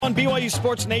On BYU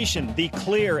Sports Nation, the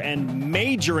clear and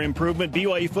major improvement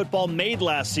BYU football made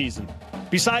last season.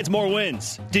 Besides more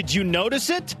wins, did you notice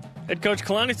it? Head coach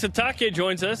Kalani Sitake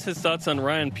joins us. His thoughts on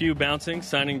Ryan Pugh bouncing,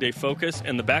 signing day focus,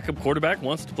 and the backup quarterback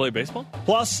wants to play baseball.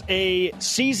 Plus, a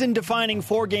season-defining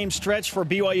 4-game stretch for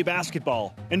BYU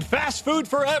basketball. And fast food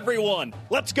for everyone.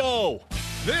 Let's go.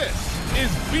 This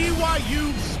is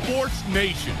BYU Sports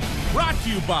Nation, brought to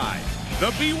you by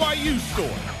The BYU Store.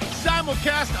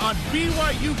 Simulcast on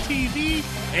BYU TV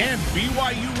and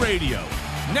BYU Radio.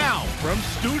 Now, from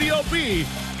Studio B,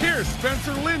 here's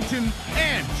Spencer Linton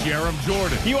and Jerem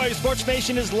Jordan. BYU Sports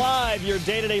Nation is live, your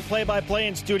day-to-day play-by-play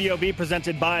in Studio B,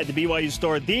 presented by the BYU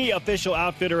Store, the official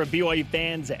outfitter of BYU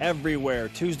fans everywhere.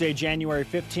 Tuesday, January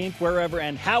 15th, wherever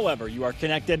and however you are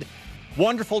connected.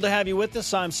 Wonderful to have you with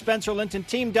us. I'm Spencer Linton,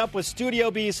 teamed up with Studio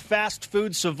B's fast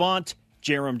food savant,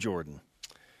 Jerem Jordan.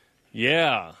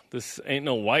 Yeah, this ain't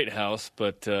no White House,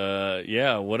 but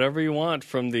whatever you want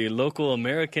from the local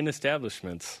American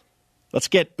establishments. Let's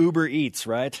get Uber Eats,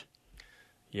 right?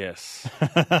 Yes.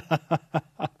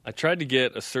 I tried to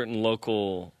get a certain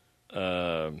local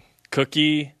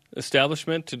cookie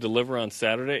establishment to deliver on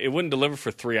Saturday. It wouldn't deliver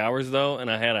for 3 hours, though, and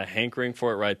I had a hankering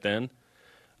for it right then.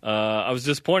 I was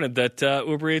disappointed that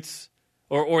Uber Eats,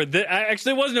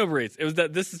 actually it wasn't Uber Eats. It was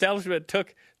that this establishment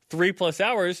took 3+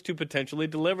 hours to potentially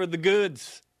deliver the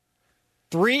goods.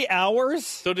 3 hours?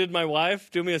 So did my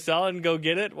wife do me a solid and go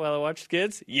get it while I watched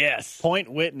kids? Yes. Point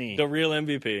Whitney. The real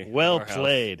MVP. Well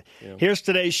played. Yeah. Here's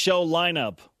today's show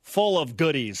lineup, full of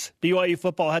goodies. BYU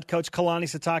football head coach Kalani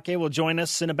Sitake will join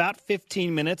us in about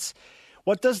 15 minutes.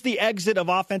 What does the exit of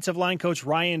offensive line coach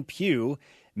Ryan Pugh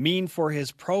mean for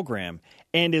his program?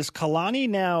 And is Kalani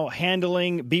now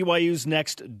handling BYU's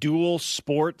next dual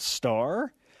sport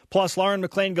star? Plus, Lauren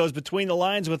McLean goes between the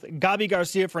lines with Gabi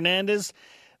Garcia-Fernandez.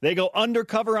 They go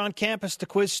undercover on campus to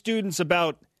quiz students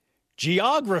about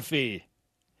geography.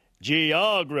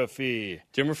 Geography.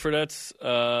 Jimmer Fredette's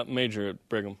major at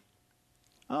Brigham.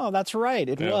 Oh, that's right.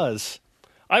 It was.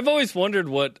 I've always wondered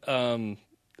what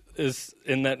is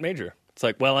in that major. It's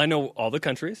like, well, I know all the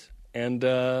countries, and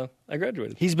I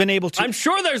graduated. He's been able to. I'm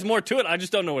sure there's more to it. I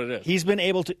just don't know what it is. He's been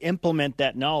able to implement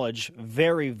that knowledge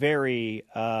very, very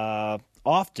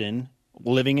often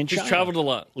living in China. He's traveled a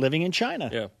lot. Living in China.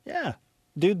 Yeah. Yeah.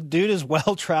 Dude is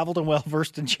well-traveled and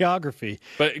well-versed in geography.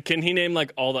 But can he name,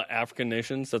 like, all the African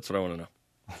nations? That's what I want to know.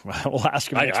 We'll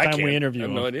ask him next time we interview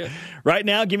him. I have no idea. Right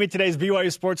now, give me today's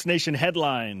BYU Sports Nation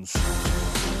headlines.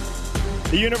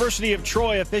 The University of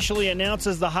Troy officially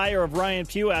announces the hire of Ryan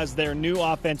Pugh as their new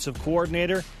offensive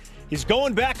coordinator. He's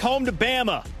going back home to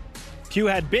Bama. Pugh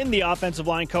had been the offensive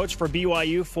line coach for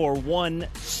BYU for one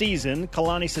season.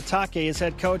 Kalani Sitake, his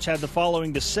head coach, had the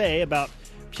following to say about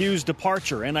Pugh's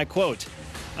departure, and I quote,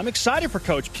 "I'm excited for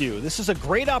Coach Pugh. This is a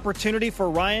great opportunity for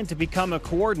Ryan to become a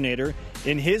coordinator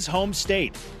in his home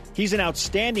state. He's an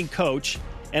outstanding coach,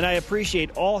 and I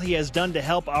appreciate all he has done to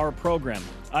help our program.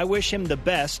 I wish him the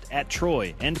best at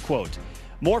Troy," end quote.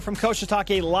 More from Coach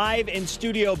Sitake live in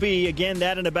Studio B. Again,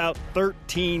 that in about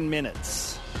 13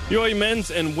 minutes. BYU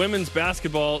men's and women's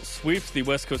basketball sweeps the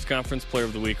West Coast Conference Player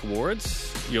of the Week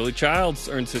awards. Yoli Childs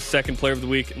earns his second Player of the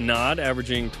Week nod,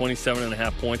 averaging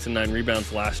 27.5 points and 9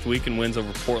 rebounds last week in wins over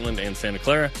Portland and Santa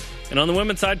Clara. And on the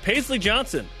women's side, Paisley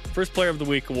Johnson, first Player of the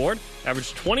Week award,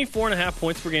 averaged 24.5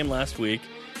 points per game last week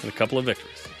and a couple of victories.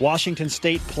 Washington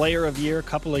State Player of the Year a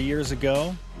couple of years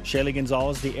ago. Shaylee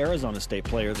Gonzalez, the Arizona State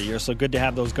Player of the Year. So good to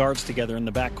have those guards together in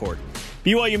the backcourt.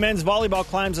 BYU men's volleyball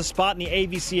climbs a spot in the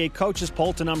AVCA coaches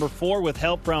poll to number 4 with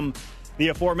help from the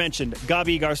aforementioned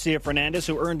Gabi Garcia-Fernandez,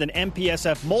 who earned an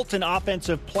MPSF Moulton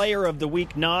Offensive Player of the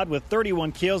Week nod with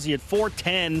 31 kills. He had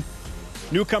 410.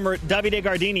 Newcomer Davide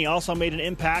Gardini also made an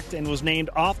impact and was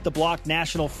named Off the Block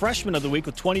National Freshman of the Week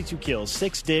with 22 kills,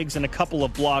 6 digs, and a couple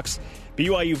of blocks.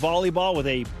 BYU volleyball with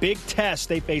a big test.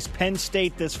 They face Penn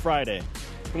State this Friday.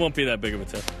 It won't be that big of a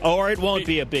test. Or it won't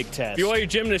be a big test. BYU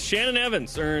gymnast Shannon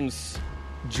Evans earns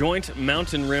Joint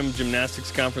Mountain Rim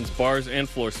Gymnastics Conference Bars and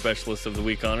Floor Specialist of the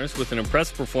Week honors with an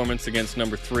impressive performance against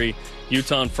number 3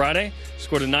 Utah on Friday.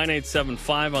 Scored a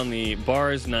 9.875 on the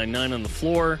bars, 9.9 on the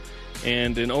floor,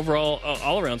 and an overall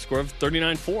all-around score of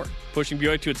 39.4, pushing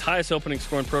BYU to its highest opening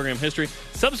score in program history.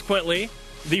 Subsequently,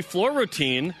 the floor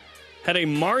routine had a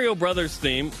Mario Brothers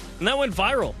theme, and that went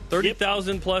viral.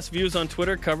 30,000 plus views on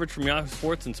Twitter, coverage from Yahoo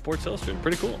Sports and Sports Illustrated.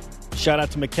 Pretty cool. Shout out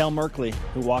to Mikkel Merkley,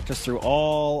 who walked us through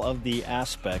all of the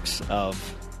aspects of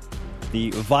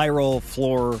the viral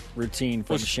floor routine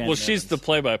from Shannon. Well, she's the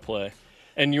play-by-play,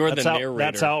 and you're the narrator.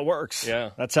 That's how it works.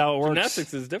 Yeah. That's how it works.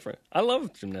 Gymnastics is different. I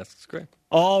love gymnastics. It's great.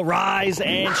 All rise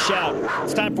and shout.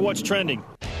 It's time for What's Trending.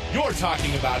 You're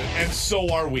talking about it, and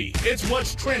so are we. It's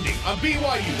what's trending on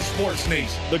BYU Sports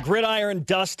Nation. The gridiron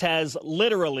dust has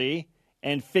literally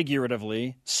and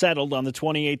figuratively settled on the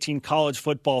 2018 college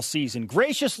football season,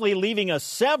 graciously leaving us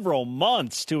several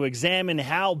months to examine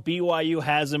how BYU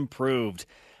has improved.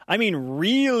 I mean,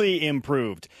 really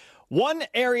improved. One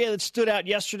area that stood out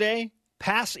yesterday,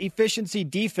 pass efficiency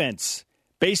defense,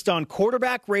 based on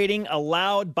quarterback rating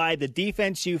allowed by the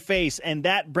defense you face, and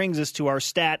that brings us to our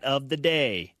stat of the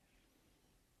day.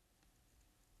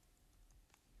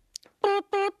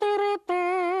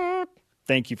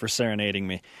 Thank you for serenading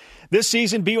me. This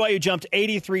season, BYU jumped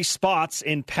 83 spots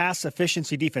in pass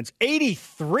efficiency defense.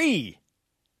 83!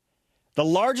 The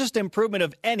largest improvement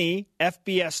of any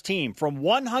FBS team from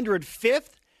 105th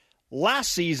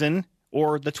last season,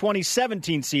 or the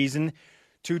 2017 season,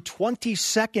 to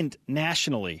 22nd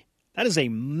nationally. That is a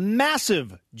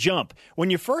massive jump. When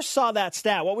you first saw that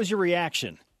stat, what was your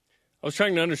reaction? I was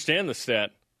trying to understand the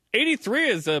stat. 83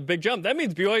 is a big jump. That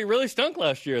means BYU really stunk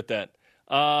last year at that.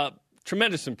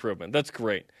 Tremendous improvement. That's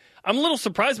great. I'm a little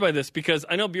surprised by this because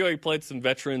I know BYU played some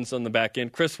veterans on the back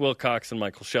end, Chris Wilcox and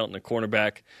Michael Shelton at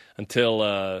cornerback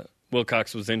until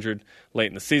Wilcox was injured late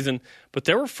in the season. But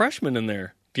there were freshmen in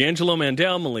there. D'Angelo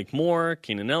Mandel, Malik Moore,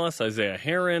 Keenan Ellis, Isaiah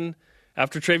Herron.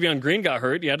 After Travion Green got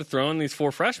hurt, you had to throw in these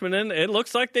four freshmen, and it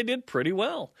looks like they did pretty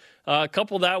well.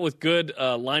 Couple that with good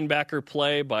linebacker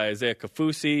play by Isaiah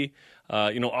Kafusi,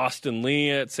 Austin Lee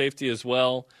at safety as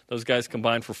well. Those guys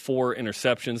combined for 4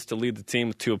 interceptions to lead the team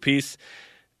with 2 apiece.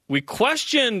 We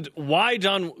questioned why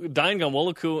Dayan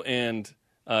Ghanwoloku and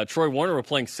Troy Warner were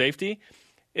playing safety.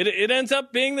 It ends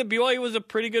up being that BYU was a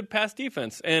pretty good pass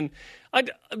defense. And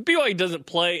BYU doesn't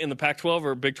play in the Pac-12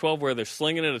 or Big 12 where they're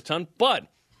slinging it a ton, but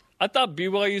I thought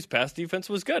BYU's pass defense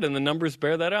was good, and the numbers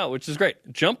bear that out, which is great.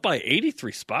 Jump by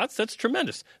 83 spots, that's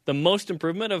tremendous. The most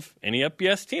improvement of any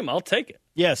FBS team. I'll take it.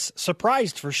 Yes,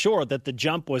 surprised for sure that the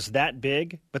jump was that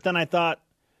big, but then I thought,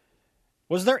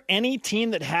 was there any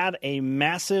team that had a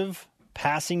massive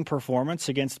passing performance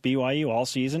against BYU all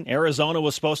season? Arizona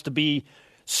was supposed to be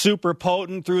super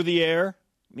potent through the air.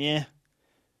 Yeah.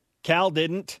 Cal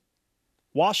didn't.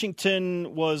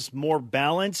 Washington was more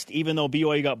balanced, even though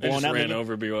BYU got blown out. They just ran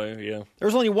over BYU, yeah. There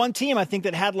was only one team, I think,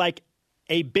 that had like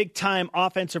a big-time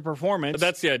offensive performance. But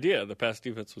that's the idea. The pass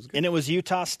defense was good. And it was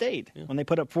Utah State when they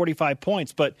put up 45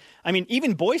 points. But, I mean,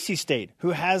 even Boise State,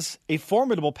 who has a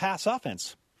formidable pass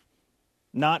offense,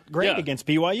 not great against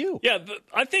BYU. Yeah,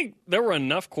 I think there were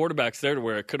enough quarterbacks there to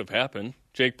where it could have happened.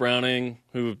 Jake Browning,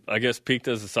 who I guess peaked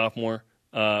as a sophomore,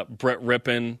 Brett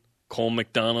Rippon, Cole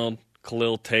McDonald,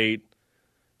 Khalil Tate,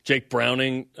 Jake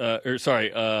Browning,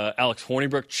 Alex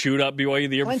Hornibrook chewed up BYU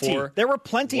the year before. There were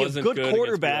plenty of good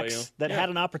quarterbacks that had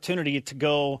an opportunity to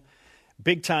go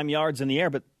big-time yards in the air,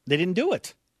 but they didn't do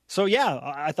it. So, yeah,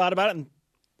 I thought about it, and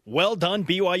well done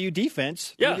BYU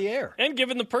defense through the air. And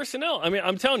given the personnel. I mean,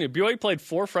 I'm telling you, BYU played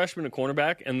 4 freshmen at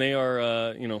cornerback, and they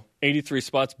are, 83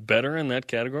 spots better in that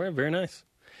category. Very nice.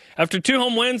 After 2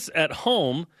 home wins at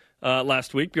home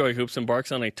last week, BYU Hoops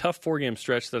embarks on a tough 4-game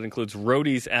stretch that includes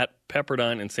roadies at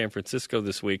Pepperdine and San Francisco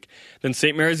this week, then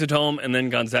St. Mary's at home, and then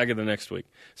Gonzaga the next week.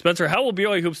 Spencer, how will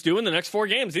BYU Hoops do in the next 4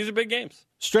 games? These are big games.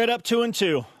 Straight up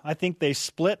 2-2. I think they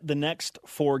split the next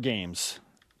 4 games.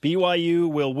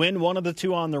 BYU will win one of the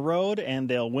 2 on the road, and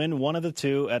they'll win one of the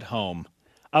 2 at home.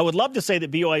 I would love to say that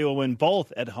BYU will win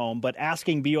both at home, but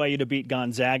asking BYU to beat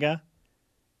Gonzaga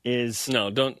is... No,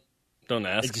 don't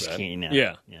ask just that. Can't,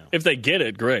 yeah. If they get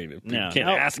it, great. You can't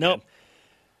ask it.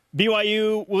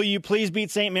 BYU, will you please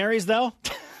beat St. Mary's, though?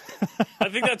 I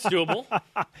think that's doable.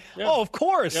 Yeah. Oh, of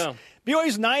course. Yeah.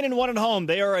 BYU's 9-1 at home.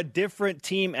 They are a different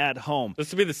team at home.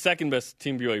 This will be the second best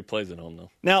team BYU plays at home, though.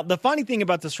 Now, the funny thing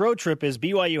about this road trip is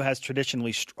BYU has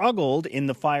traditionally struggled in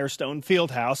the Firestone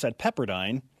Fieldhouse at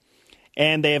Pepperdine,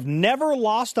 and they have never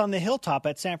lost on the Hilltop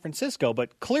at San Francisco,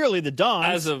 but clearly the Dons...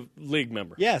 As a league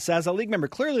member. Yes, as a league member.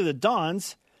 Clearly the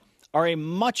Dons are a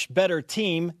much better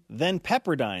team than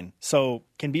Pepperdine. So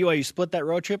can BYU split that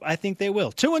road trip? I think they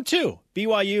will. 2-2.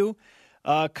 BYU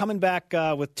coming back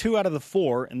with 2 out of the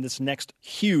 4 in this next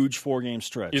huge 4-game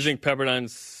stretch. You think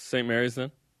Pepperdine's St. Mary's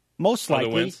then? Most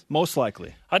likely. Most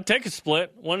likely. I'd take a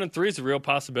split. 1-3 is a real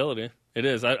possibility. It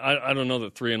is. I don't know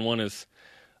that 3-1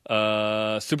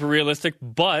 is super realistic,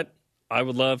 but I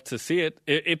would love to see it.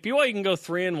 If BYU can go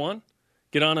 3-1,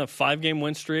 get on a 5-game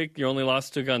win streak, you only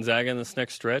lost to Gonzaga in this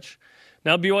next stretch.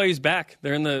 Now BYU's back.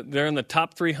 They're in the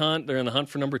top 3 hunt. They're in the hunt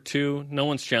for number 2. No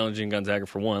one's challenging Gonzaga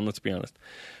for 1. Let's be honest.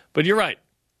 But you're right.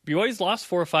 BYU's lost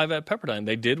 4 or 5 at Pepperdine.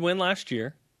 They did win last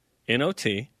year in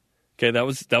OT. Okay,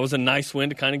 that was a nice win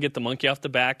to kind of get the monkey off the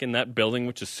back in that building,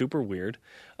 which is super weird.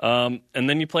 And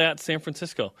then you play out San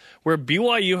Francisco, where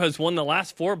BYU has won the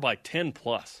last 4 by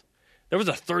 10+. There was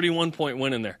a 31-point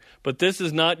win in there. But this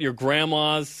is not your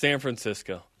grandma's San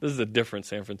Francisco. This is a different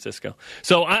San Francisco.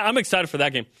 So I'm excited for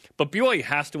that game. But BYU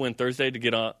has to win Thursday to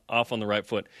get off on the right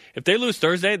foot. If they lose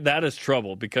Thursday, that is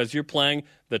trouble because you're playing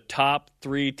the top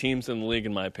 3 teams in the league,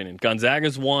 in my opinion.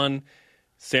 Gonzaga's 1,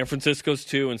 San Francisco's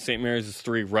 2, and St. Mary's is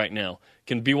 3 right now.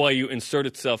 Can BYU insert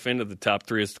itself into the top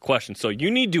 3 is the question. So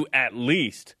you need to at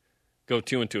least go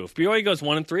 2-2. If BYU goes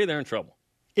 1-3, they're in trouble.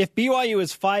 If BYU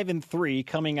is 5-3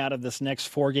 coming out of this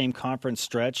next 4-game conference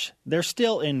stretch, they're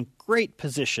still in great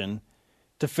position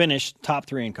to finish top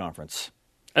 3 in conference.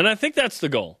 And I think that's the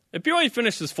goal. If BYU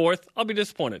finishes 4th, I'll be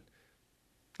disappointed.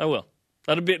 I will.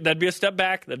 That'd be a step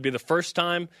back. That'd be the first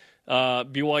time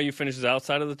BYU finishes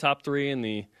outside of the top 3 in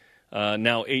the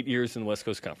now 8 years in the West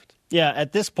Coast Conference. Yeah,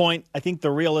 at this point, I think the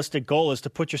realistic goal is to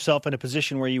put yourself in a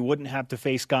position where you wouldn't have to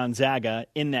face Gonzaga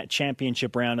in that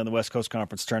championship round in the West Coast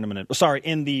Conference tournament.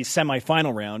 In the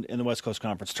semifinal round in the West Coast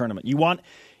Conference tournament. You want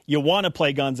to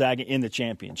play Gonzaga in the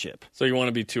championship. So you want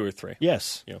to be 2 or 3.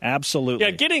 Yes, yeah. Absolutely.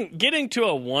 Yeah, getting to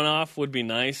a one-off would be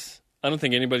nice. I don't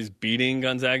think anybody's beating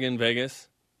Gonzaga in Vegas.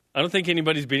 I don't think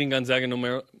anybody's beating Gonzaga no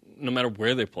matter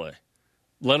where they play,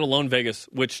 let alone Vegas,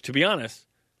 which, to be honest,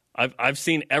 I've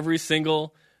seen every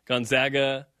single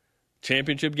Gonzaga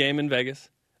championship game in Vegas.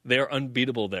 They are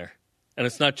unbeatable there. And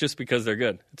it's not just because they're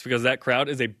good. It's because that crowd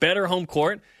is a better home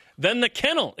court than the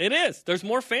Kennel. It is. There's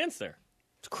more fans there.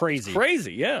 It's crazy. It's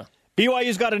crazy, yeah.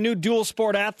 BYU's got a new dual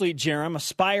sport athlete, Jerem.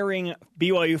 Aspiring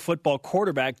BYU football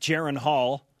quarterback, Jaren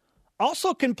Hall,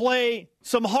 also can play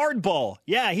some hardball.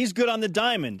 Yeah, he's good on the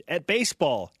diamond at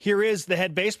baseball. Here is the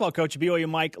head baseball coach of BYU,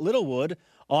 Mike Littlewood,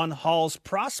 on Hall's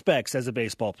prospects as a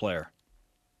baseball player.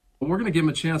 We're going to give him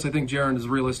a chance. I think Jaren is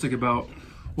realistic about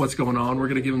what's going on. We're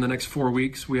going to give him the next 4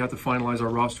 weeks. We have to finalize our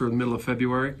roster in the middle of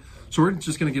February. So we're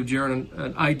just going to give Jaren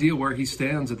an idea where he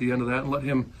stands at the end of that and let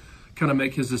him kind of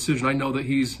make his decision. I know that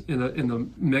he's in the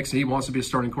mix and he wants to be a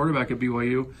starting quarterback at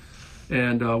BYU,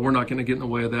 and we're not going to get in the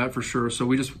way of that for sure. So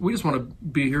we just want to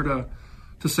be here to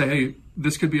say, hey,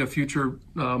 this could be a future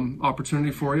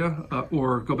opportunity for you,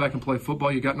 or go back and play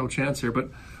football. You got no chance here. But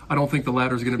I don't think the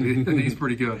latter is going to be. He's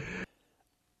pretty good.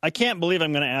 I can't believe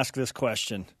I'm going to ask this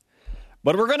question,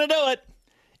 but we're going to do it.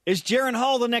 Is Jaren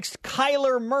Hall the next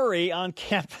Kyler Murray on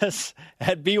campus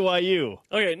at BYU?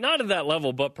 Okay, not at that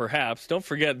level, but perhaps. Don't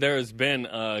forget there has been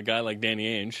a guy like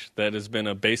Danny Ainge that has been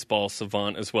a baseball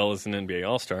savant as well as an NBA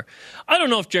All-Star. I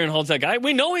don't know if Jaren Hall's that guy.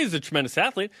 We know he's a tremendous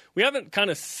athlete. We haven't kind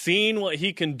of seen what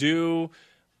he can do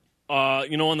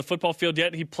on the football field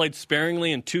yet. He played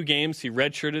sparingly in 2 games. He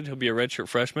redshirted. He'll be a redshirt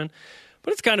freshman.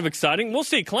 But it's kind of exciting. We'll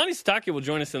see. Kalani Sitake will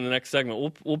join us in the next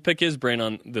segment. We'll pick his brain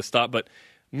on this thought. But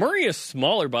Murray is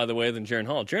smaller, by the way, than Jaren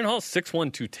Hall. Jaren Hall is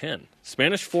 6'1", 210.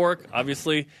 Spanish Fork,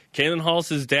 obviously. Kalen Hall's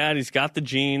his dad. He's got the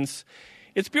genes.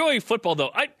 It's BYU football,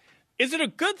 though. Is it a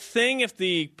good thing if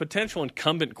the potential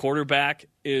incumbent quarterback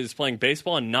is playing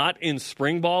baseball and not in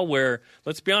spring ball where,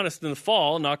 let's be honest, in the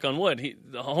fall, knock on wood,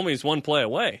 the homie's 1 play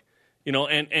away.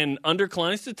 And under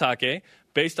Kalani Sitake,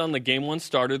 based on the game 1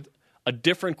 started, a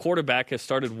different quarterback has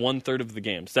started 1/3 of the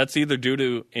games. That's either due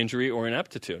to injury or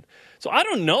ineptitude. So I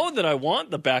don't know that I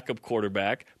want the backup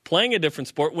quarterback playing a different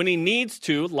sport when he needs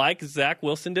to, like Zach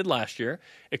Wilson did last year,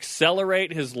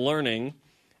 accelerate his learning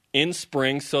in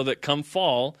spring so that come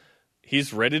fall,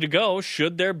 he's ready to go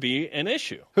should there be an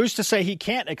issue. Who's to say he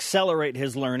can't accelerate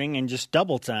his learning and just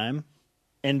double time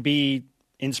and be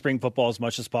in spring football as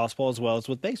much as possible as well as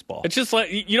with baseball? It's just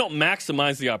like you don't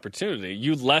maximize the opportunity.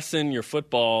 You lessen your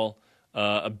football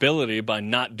ability by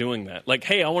not doing that. Like,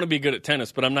 hey, I want to be good at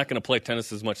tennis, but I'm not going to play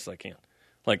tennis as much as I can.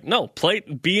 Like, no,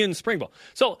 be in spring ball.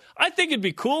 So I think it'd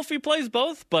be cool if he plays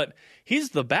both, but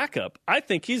he's the backup. I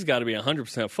think he's got to be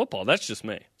 100% football. That's just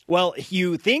me. Well,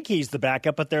 you think he's the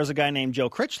backup, but there's a guy named Joe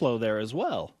Critchlow there as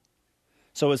well.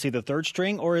 So is he the third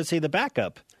string or is he the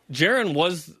backup? Jaren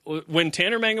was, when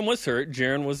Tanner Mangum was hurt,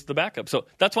 Jaren was the backup. So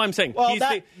that's why I'm saying. Well,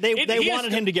 they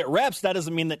wanted him to get reps. That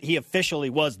doesn't mean that he officially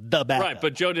was the backup. Right,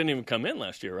 but Joe didn't even come in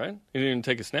last year, right? He didn't even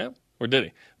take a snap? Or did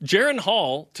he? Jaren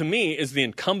Hall, to me, is the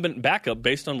incumbent backup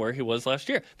based on where he was last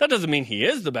year. That doesn't mean he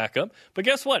is the backup. But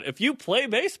guess what? If you play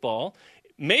baseball,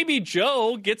 maybe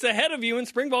Joe gets ahead of you in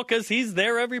spring ball because he's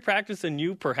there every practice and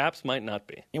you perhaps might not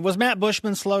be. Was Matt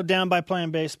Bushman slowed down by playing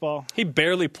baseball? He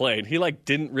barely played. He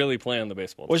didn't really play on the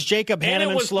baseball team. Was Jacob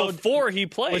Hanneman slowed before he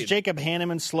played? Was Jacob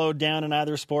Hanneman slowed down in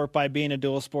either sport by being a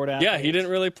dual sport athlete? Yeah, he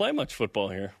didn't really play much football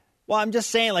here. Well, I'm just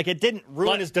saying, it didn't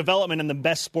ruin his development in the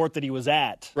best sport that he was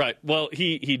at. Right. Well,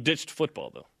 he ditched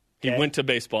football, though. He went to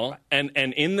baseball, and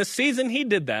in the season he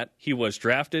did that. He was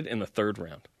drafted in the 3rd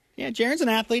round. Yeah, Jaron's an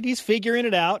athlete. He's figuring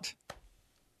it out.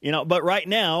 But right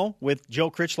now, with Joe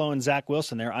Critchlow and Zach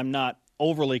Wilson there, I'm not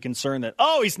overly concerned that,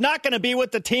 he's not going to be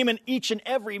with the team in each and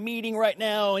every meeting right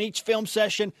now, in each film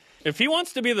session. If he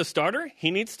wants to be the starter,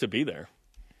 he needs to be there.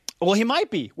 Well, he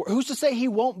might be. Who's to say he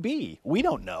won't be? We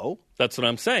don't know. That's what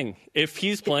I'm saying. If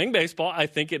he's playing baseball, I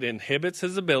think it inhibits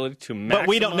his ability to maximize. But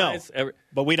we don't know.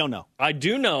 But we don't know. I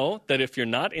do know that if you're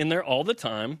not in there all the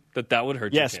time, that would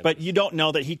hurt you. Yes, but you don't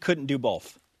know that he couldn't do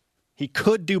both. He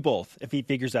could do both if he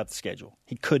figures out the schedule.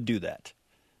 He could do that.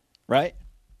 Right?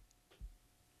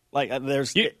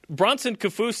 Bronson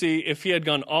Kafusi, if he had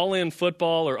gone all-in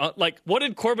football what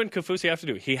did Corbin Kafusi have to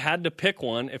do? He had to pick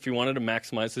one if he wanted to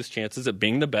maximize his chances at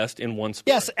being the best in one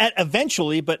sport. Yes,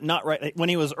 eventually, but not right. When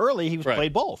he was early, he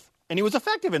played both. And he was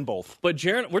effective in both. But,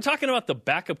 Jaron, we're talking about the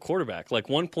backup quarterback, like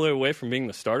one play away from being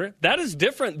the starter. That is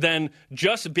different than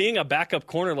just being a backup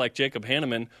corner like Jacob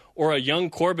Hanneman or a young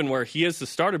Corbin where he is the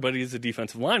starter, but he's a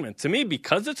defensive lineman. To me,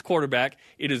 because it's quarterback,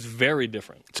 it is very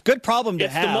different. It's a good problem to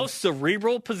have. It's the most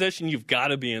cerebral position. You've got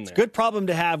to be in there. It's a good problem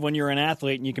to have when you're an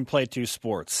athlete and you can play 2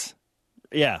 sports.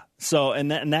 Yeah. So,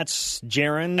 and that's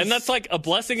Jaron's. And that's like a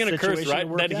blessing and a curse, right?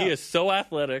 That he is so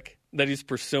athletic that he's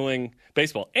pursuing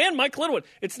baseball. And Mike Littlewood,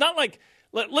 it's not like,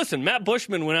 listen, Matt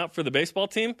Bushman went out for the baseball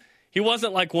team. He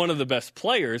wasn't like one of the best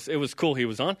players. It was cool he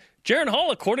was on. Jaron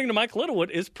Hall, according to Mike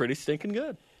Littlewood, is pretty stinking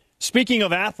good. Speaking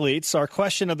of athletes, our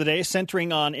question of the day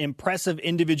centering on impressive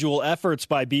individual efforts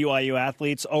by BYU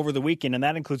athletes over the weekend, and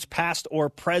that includes past or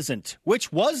present.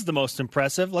 Which was the most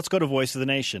impressive? Let's go to Voice of the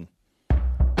Nation.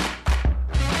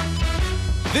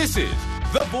 This is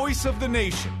the Voice of the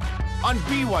Nation on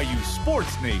BYU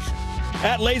Sports Nation.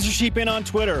 At Laser Sheep in on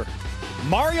Twitter,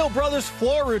 Mario Brothers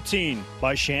Floor Routine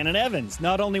by Shannon Evans.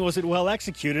 Not only was it well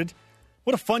executed,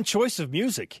 what a fun choice of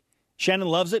music. Shannon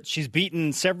loves it. She's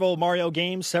beaten several Mario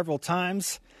games several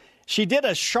times. She did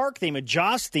a shark theme, a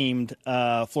Jaws-themed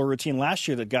floor routine last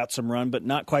year that got some run, but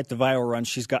not quite the viral run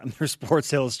she's gotten through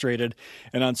Sports Illustrated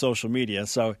and on social media.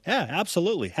 So, yeah,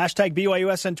 absolutely. Hashtag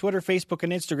BYUS on Twitter, Facebook,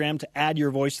 and Instagram to add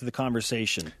your voice to the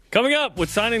conversation. Coming up, with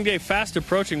signing day fast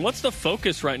approaching, what's the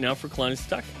focus right now for Kalani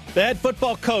Sitake? The head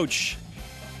football coach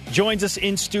joins us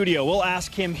in studio. We'll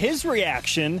ask him his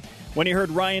reaction when he heard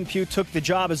Ryan Pugh took the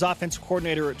job as offensive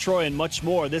coordinator at Troy and much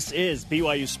more. This is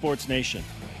BYU Sports Nation.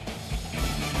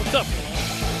 What's up?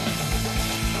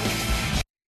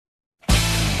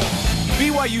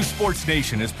 BYU Sports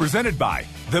Nation is presented by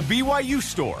The BYU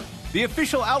Store, the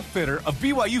official outfitter of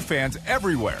BYU fans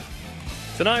everywhere.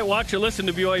 Tonight, watch or listen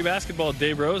to BYU basketball with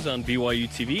Dave Rose on BYU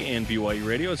TV and BYU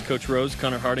Radio as Coach Rose,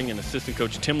 Connor Harding, and assistant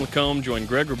coach Tim Lacombe join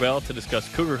Greg Wrubell to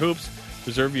discuss Cougar Hoops.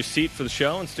 Reserve your seat for the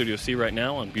show in Studio C right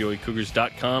now on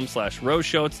BYUCougars.com/Rose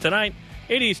Show. It's tonight,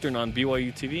 8 Eastern on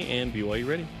BYU TV and BYU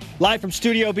Radio. Live from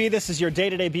Studio B, this is your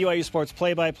day-to-day BYU Sports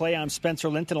play-by-play. I'm Spencer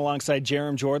Linton alongside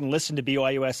Jerem Jordan. Listen to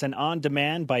BYUSN on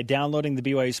demand by downloading the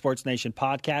BYU Sports Nation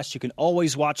podcast. You can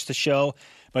always watch the show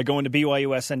by going to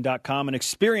BYUSN.com and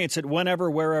experience it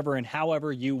whenever, wherever, and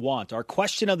however you want. Our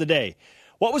question of the day,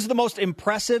 what was the most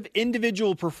impressive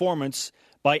individual performance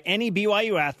by any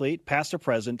BYU athlete, past or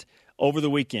present, over the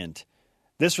weekend?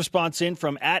 This response in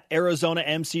from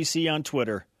 @ArizonaMCC on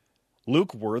Twitter.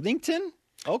 Luke Worthington?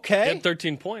 Okay. He had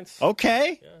 13 points.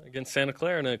 Okay. Yeah, against Santa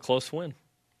Clara in a close win.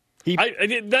 He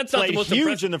that's not the most huge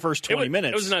impressive in the first 20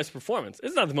 minutes. It was a nice performance.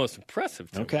 It's not the most impressive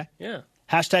to Okay. me. Yeah.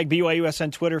 Hashtag BYUS on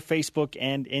Twitter, Facebook,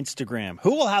 and Instagram.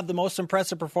 Who will have the most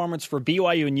impressive performance for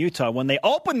BYU in Utah when they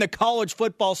open the college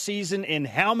football season in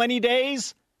how many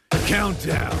days?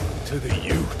 Countdown to the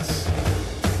Utes.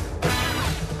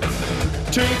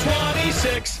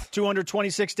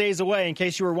 226 days away, in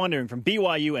case you were wondering, from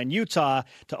BYU and Utah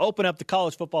to open up the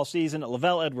college football season at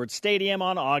Lavelle Edwards Stadium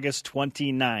on August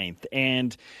 29th.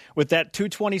 And with that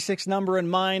 226 number in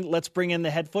mind, let's bring in the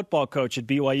head football coach at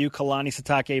BYU, Kalani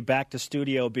Sitake, back to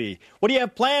Studio B. What do you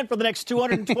have planned for the next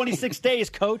 226 days,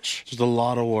 Coach? Just a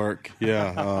lot of work,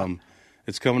 yeah.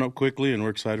 It's coming up quickly, and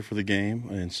we're excited for the game,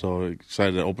 and so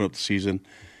excited to open up the season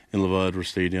in Lavelle Edwards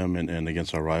Stadium and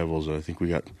against our rivals. I think we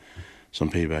got some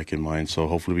payback in mind, so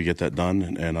hopefully we get that done.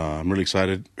 And I'm really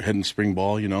excited heading spring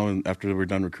ball, and after we're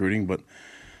done recruiting. But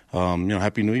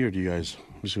Happy New Year to you guys.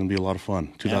 It's going to be a lot of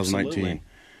fun. 2019.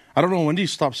 I don't know. When do you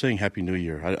stop saying Happy New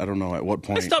Year? I don't know at what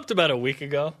point. I stopped about a week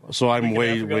ago. So I'm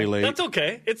way late. That's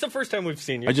okay. It's the first time we've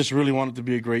seen you. I just really want it to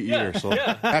be a great year. So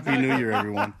Happy New Year,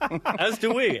 everyone. As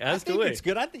do we. I think it's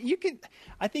good.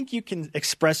 I think you can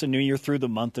express a New Year through the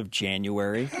month of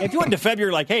January. If you went into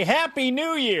February, like, hey, Happy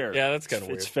New Year. Yeah, that's kind of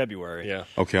weird. It's February. Yeah.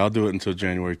 Okay, I'll do it until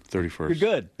January 31st. You're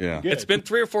good. Yeah. You're good. It's been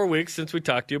 3 or 4 weeks since we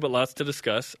talked to you, but lots to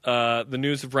discuss. The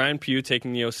news of Ryan Pugh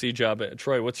taking the OC job at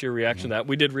Troy. What's your reaction to that?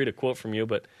 We did read a quote from you,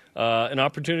 but an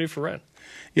opportunity for Ryan.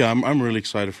 Yeah, I'm really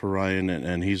excited for Ryan,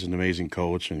 and he's an amazing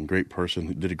coach and great person.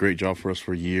 He did a great job for us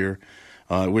for a year.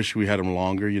 I wish we had him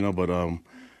longer, but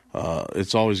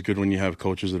it's always good when you have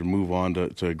coaches that move on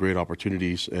to great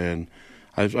opportunities. And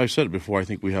I've said it before, I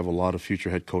think we have a lot of future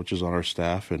head coaches on our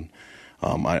staff, and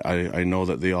I know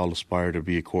that they all aspire to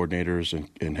be coordinators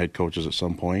and head coaches at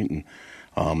some point.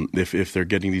 And if they're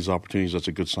getting these opportunities, that's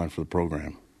a good sign for the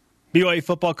program. BYU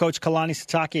football coach Kalani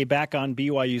Sitake back on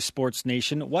BYU Sports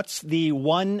Nation. What's the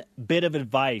one bit of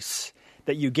advice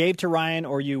that you gave to Ryan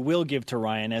or you will give to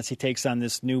Ryan as he takes on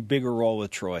this new, bigger role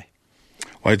with Troy?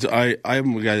 Well,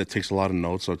 I'm a guy that takes a lot of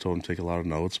notes. So I told him to take a lot of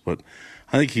notes. But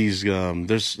I think he's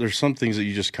there's some things that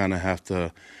you just kind of have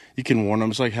to – you can warn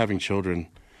them. It's like having children.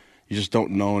 You just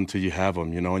don't know until you have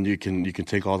them, and you can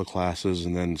take all the classes,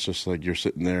 and then it's just like you're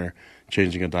sitting there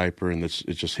changing a diaper, and it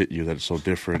just hit you that it's so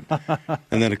different.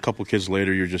 And then a couple kids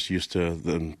later, you're just used to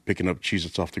them picking up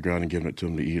Cheez-Its off the ground and giving it to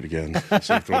them to eat again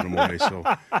instead of throwing them away. So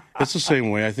it's the same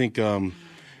way. I think, that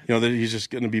he's just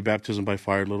going to be baptism by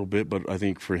fire a little bit, but I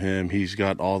think for him, he's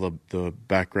got all the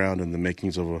background and the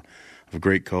makings of a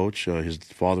great coach. His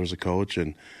father's a coach,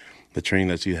 and the training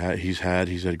that he's had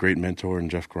a great mentor in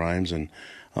Jeff Grimes, and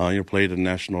played a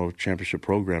national championship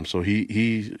program. So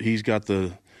he's got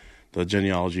the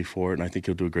genealogy for it, and I think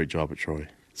he'll do a great job at Troy.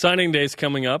 Signing day is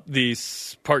coming up, the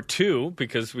part 2,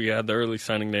 because we had the early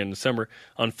signing day in December,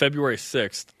 on February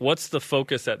 6th. What's the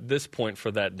focus at this point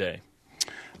for that day?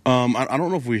 I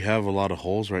don't know if we have a lot of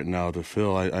holes right now to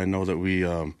fill. I know that we,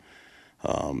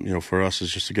 for us,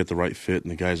 it's just to get the right fit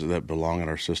and the guys that belong in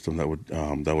our system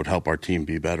that would help our team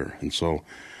be better. And so,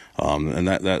 and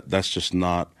that's just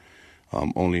not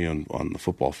only on the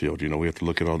football field. We have to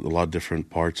look at a lot of different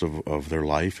parts of their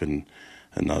life and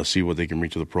see what they can bring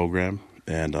to the program.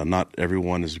 And not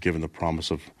everyone is given the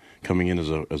promise of coming in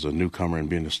as a newcomer and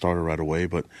being a starter right away.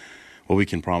 But what we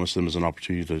can promise them is an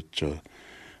opportunity to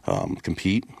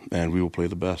compete, and we will play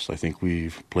the best. I think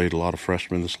we've played a lot of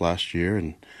freshmen this last year,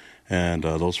 and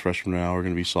those freshmen now are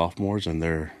going to be sophomores, and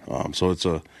they're so it's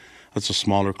a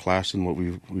smaller class than what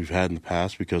we've had in the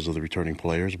past because of the returning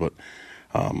players. But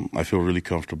I feel really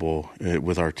comfortable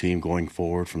with our team going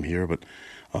forward from here. But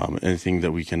anything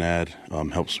that we can add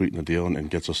helps sweeten the deal and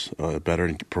gets us better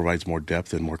and provides more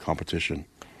depth and more competition.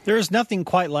 There is nothing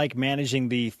quite like managing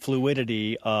the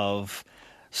fluidity of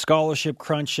scholarship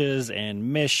crunches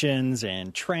and missions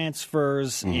and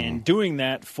transfers and doing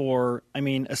that for,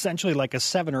 essentially like a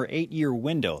 7 or 8 year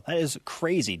window. That is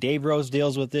crazy. Dave Rose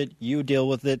deals with it. You deal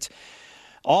with it.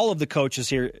 All of the coaches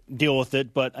here deal with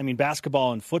it. But,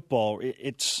 basketball and football,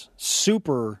 it's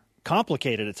super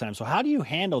complicated at times. So how do you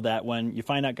handle that when you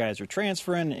find out guys are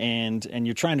transferring and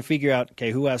you're trying to figure out,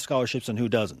 okay, who has scholarships and who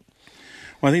doesn't?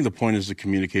 Well, I think the point is to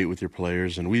communicate with your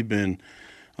players. And we've been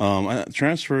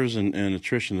transfers and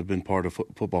attrition have been part of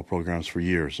football programs for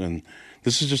years. And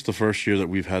this is just the first year that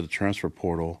we've had the transfer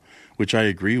portal, which I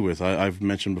agree with. I've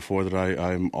mentioned before that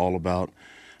I'm all about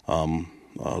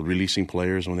releasing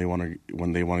players when they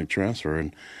want to transfer.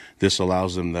 And this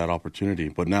allows them that opportunity.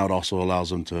 But now it also allows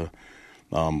them to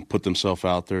put themselves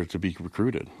out there to be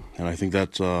recruited. And I think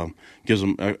that gives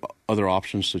them other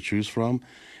options to choose from.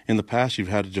 In the past, you've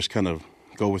had to just kind of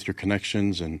go with your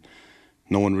connections, and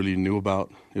no one really knew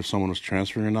about if someone was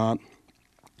transferring or not.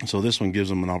 So this one gives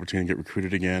them an opportunity to get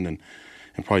recruited again and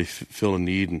probably fill a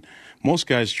need. And most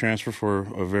guys transfer for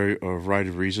a variety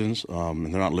of reasons,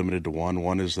 and they're not limited to one.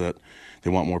 One is that they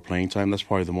want more playing time. That's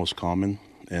probably the most common.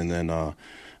 And then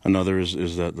another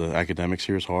is that the academics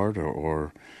here is hard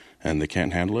and they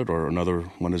can't handle it. Or another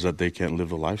one is that they can't live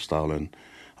the lifestyle. And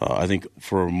I think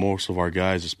for most of our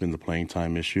guys, it's been the playing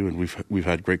time issue, and we've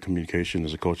had great communication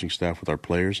as a coaching staff with our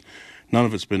players. None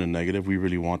of it's been a negative. We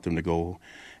really want them to go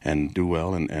and do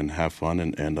well and have fun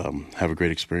and have a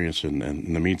great experience. And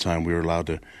in the meantime, we were allowed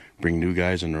to bring new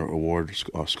guys and award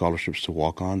scholarships to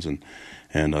walk-ons, and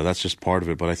that's just part of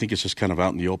it. But I think it's just kind of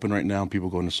out in the open right now. People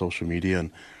going to social media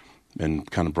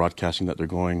and kind of broadcasting that they're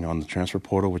going on the transfer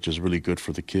portal, which is really good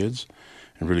for the kids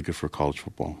and really good for college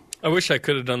football. I wish I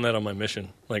could have done that on my mission.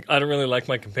 Like, I don't really like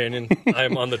my companion. I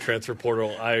am on the transfer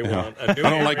portal. I want a new I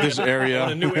don't like this area. I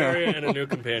want a new area and a new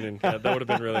companion. Yeah, that would have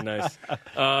been really nice.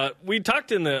 We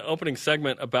talked in the opening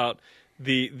segment about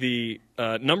the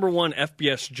number one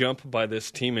FBS jump by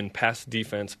this team in pass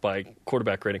defense by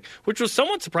quarterback rating, which was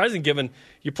somewhat surprising given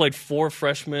you played 4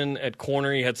 freshmen at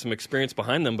corner. You had some experience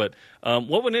behind them. But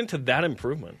what went into that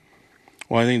improvement?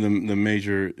 Well, I think the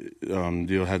major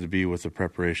deal had to be with the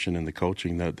preparation and the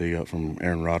coaching that they got from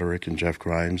Aaron Roderick and Jeff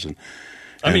Grimes.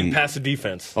 I mean, passing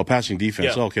defense. Oh, passing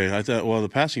defense. Yeah. Okay. I thought, well, the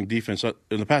passing defense,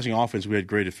 in the passing offense, we had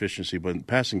great efficiency, but in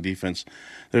passing defense,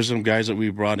 there's some guys that we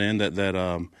brought in that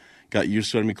got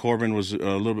used to it. I mean, Corbin was a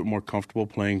little bit more comfortable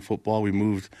playing football. We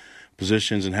moved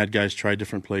positions and had guys try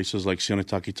different places, like Sione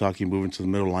Takitaki moving to the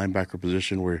middle linebacker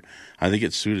position, where I think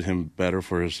it suited him better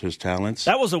for his talents.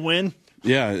 That was a win.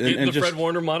 Yeah, and the Fred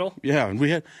Warner model. Yeah, and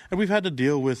we've had to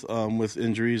deal with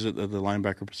injuries at the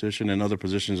linebacker position and other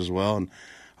positions as well. And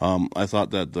I thought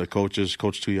that the coaches,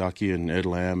 Coach Tuyaki and Ed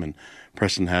Lamb and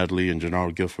Preston Hadley and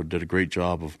Gennaro Guilford, did a great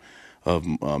job of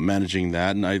managing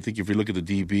that. And I think if you look at the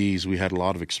DBs, we had a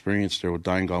lot of experience there with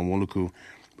Daingon Woluku.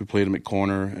 We played him at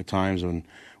corner at times, and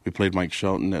we played Mike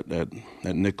Shelton at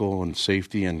nickel and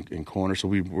safety and corner. So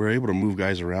we were able to move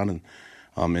guys around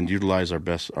and utilize our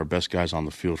best guys on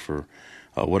the field for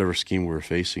whatever scheme we were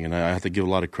facing. And I have to give a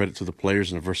lot of credit to the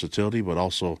players and the versatility, but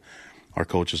also our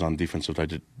coaches on the defensive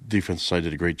side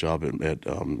did a great job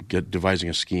at devising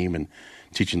a scheme and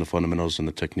teaching the fundamentals and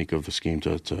the technique of the scheme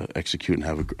to execute and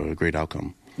have a great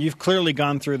outcome. You've clearly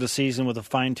gone through the season with a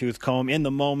fine-tooth comb in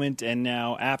the moment and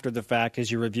now after the fact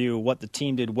as you review what the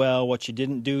team did well, what you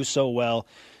didn't do so well.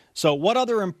 So what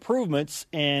other improvements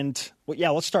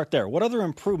let's start there. What other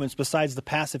improvements besides the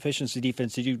pass efficiency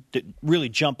defense did you really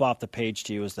jump off the page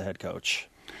to you as the head coach?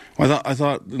 Well, I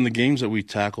thought in the games that we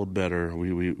tackled better,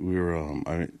 we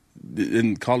were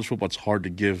in college football it's hard to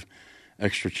give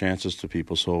extra chances to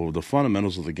people. So the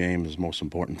fundamentals of the game is most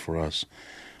important for us.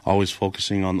 Always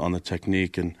focusing on the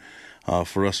technique, and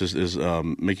for us is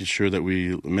making sure that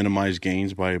we minimize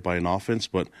gains by an offense,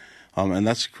 but and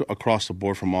that's across the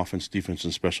board from offense, defense,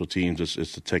 and special teams.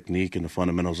 It's the technique and the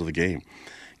fundamentals of the game.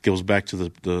 It goes back to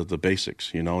the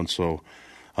basics, and so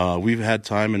we've had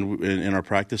time in our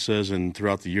practices and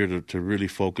throughout the year to really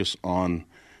focus on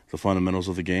the fundamentals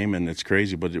of the game, and it's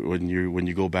crazy. But when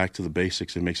you go back to the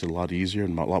basics, it makes it a lot easier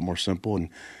and a lot more simple, and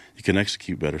you can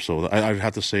execute better. So I'd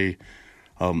have to say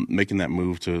making that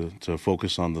move to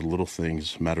focus on the little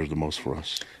things matters the most for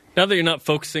us. Now that you're not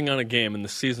focusing on a game and the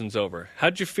season's over,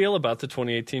 how'd you feel about the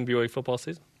 2018 BYU football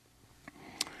season?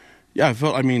 Yeah,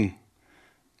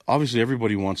 obviously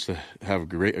everybody wants to have a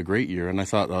great year, and I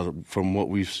thought from what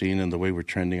we've seen and the way we're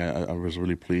trending, I was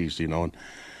really pleased, and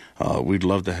we'd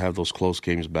love to have those close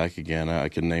games back again. I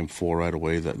can name 4 right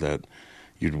away that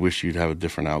you'd wish you'd have a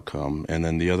different outcome, and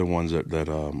then the other ones that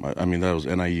was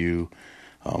NIU,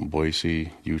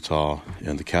 Boise, Utah,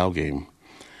 and the Cal game,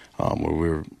 where we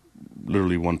were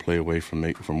literally one play away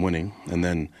from winning. And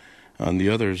then on the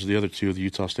other 2, the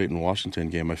Utah State and Washington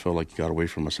game, I felt like you got away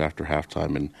from us after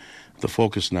halftime. And the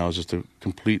focus now is just to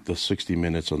complete the 60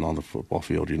 minutes on the football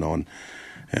field, and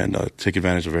take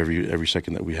advantage of every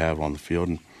second that we have on the field.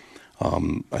 And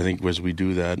I think as we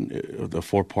do that, the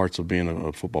 4 parts of being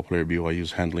a football player at BYU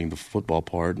is handling the football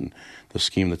part and the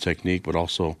scheme, the technique, but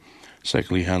also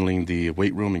secondly handling the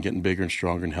weight room and getting bigger and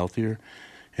stronger and healthier.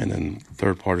 And then the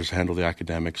third part is handle the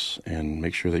academics and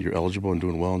make sure that you're eligible and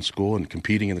doing well in school and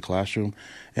competing in the classroom,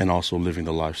 and also living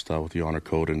the lifestyle with the honor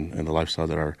code and the lifestyle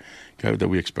that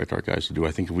we expect our guys to do.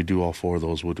 I think if we do all 4 of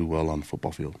those, we'll do well on the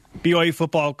football field. BYU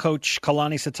football coach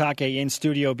Kalani Sitake in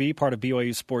Studio B, part of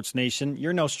BYU Sports Nation.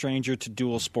 You're no stranger to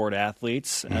dual sport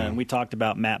athletes. And we talked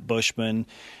about Matt Bushman,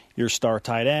 your star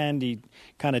tight end. He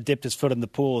kind of dipped his foot in the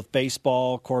pool with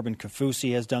baseball. Corbin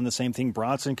Kaufusi has done the same thing.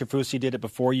 Bronson Kaufusi did it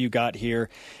before you got here,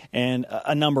 and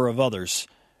a number of others.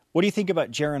 What do you think about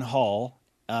Jaren Hall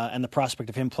and the prospect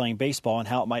of him playing baseball and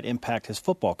how it might impact his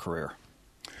football career?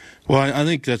 Well, I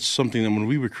think that's something that when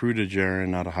we recruited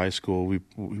Jaren out of high school,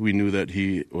 we knew that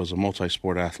he was a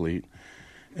multi-sport athlete,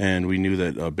 and we knew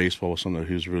that baseball was something that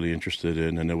he was really interested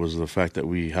in, and it was the fact that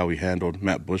how we handled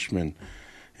Matt Bushman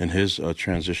and his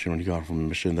transition when he got from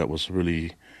Michigan, that was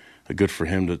really good for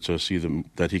him to see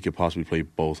that he could possibly play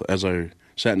both. As I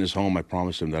sat in his home, I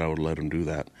promised him that I would let him do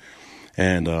that.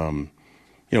 And,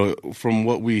 from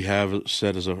what we have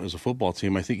said as a football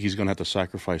team, I think he's going to have to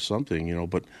sacrifice something,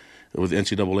 but with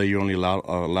NCAA, you're only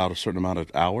allowed a certain amount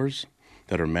of hours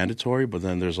that are mandatory, but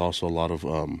then there's also a lot of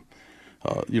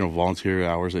volunteer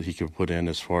hours that he can put in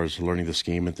as far as learning the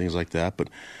scheme and things like that. But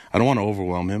I don't want to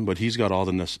overwhelm him. But he's got all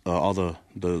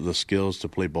the skills to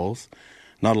play both.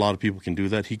 Not a lot of people can do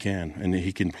that. He can, and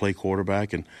he can play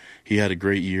quarterback. And he had a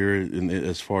great year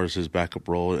as far as his backup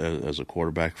role as a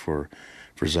quarterback for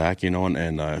Zach.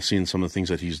 And seeing some of the things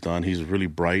that he's done, he's really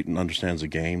bright and understands the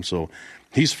game. So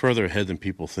he's further ahead than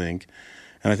people think.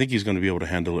 And I think he's going to be able to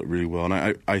handle it really well.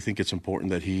 And I think it's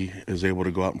important that he is able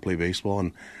to go out and play baseball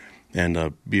and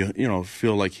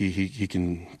feel like he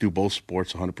can do both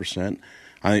sports 100%.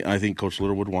 I think Coach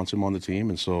Littlewood wants him on the team,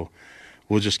 and so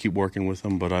we'll just keep working with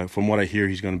him. But from what I hear,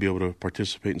 he's going to be able to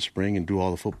participate in spring and do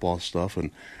all the football stuff.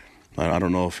 And I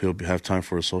don't know if he'll have time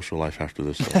for a social life after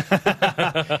this.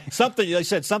 Something you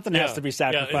said. Something has to be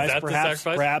sacrificed. Perhaps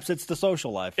Perhaps it's the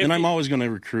social life. And I'm always going to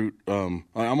recruit. I'm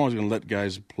always going to let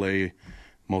guys play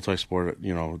multi-sport.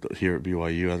 Here at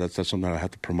BYU, that's something that I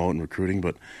have to promote in recruiting.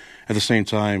 But at the same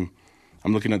time,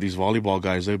 I'm looking at these volleyball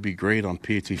guys. They'd be great on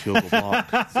PAT field goal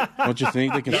block. Don't you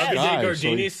think they can DJ sky?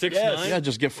 Gardini, 6'9". Yeah,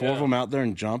 just get four of them out there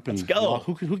and jump and go. block.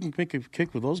 Who can make a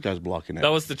kick with those guys blocking it?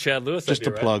 That was the Chad Lewis just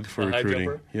idea, a plug right? for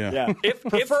recruiting. Yeah.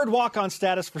 Preferred walk-on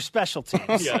status for special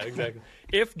teams. Yeah, exactly.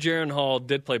 If Jaron Hall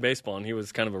did play baseball and he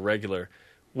was kind of a regular,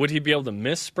 would he be able to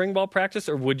miss spring ball practice,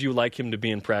 or would you like him to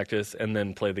be in practice and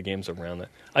then play the games around that?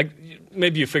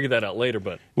 Maybe you figure that out later,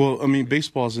 but... Well, I mean,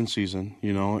 baseball's in season,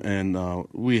 and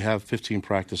we have 15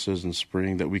 practices in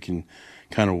spring that we can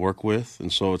kind of work with, and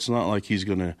so it's not like he's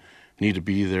going to need to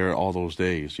be there all those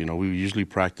days. We usually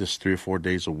practice 3 or 4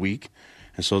 days a week,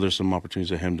 and so there's some opportunities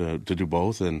for him to do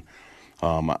both, and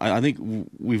I think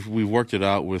we've worked it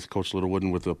out with Coach Littlewood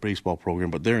and with the baseball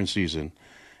program, but they're in season.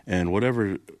 And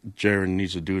whatever Jaron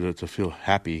needs to do to feel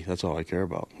happy, that's all I care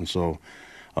about. And so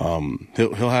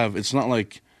he'll have. It's not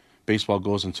like baseball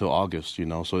goes until August,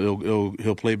 So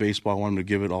he'll play baseball. I want him to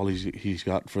give it all he's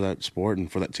got for that sport and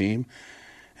for that team,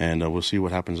 and we'll see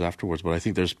what happens afterwards. But I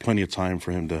think there's plenty of time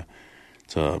for him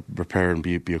to prepare and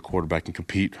be a quarterback and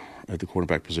compete at the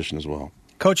quarterback position as well.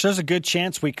 Coach, there's a good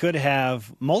chance we could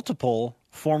have multiple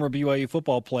former BYU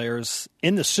football players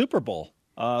in the Super Bowl.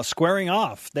 Squaring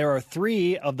off. There are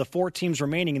 3 of the 4 teams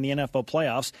remaining in the NFL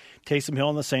playoffs. Taysom Hill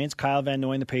and the Saints, Kyle Van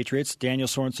Noy and the Patriots, Daniel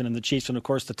Sorensen and the Chiefs, and, of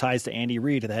course, the ties to Andy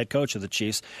Reid, the head coach of the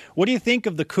Chiefs. What do you think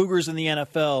of the Cougars in the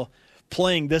NFL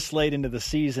playing this late into the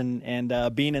season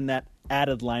and being in that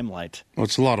added limelight? Well,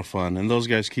 it's a lot of fun, and those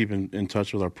guys keep in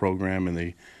touch with our program,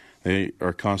 and they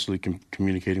are constantly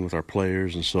communicating with our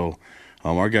players, and so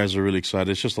our guys are really excited.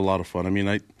 It's just a lot of fun. I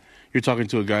mean, you're talking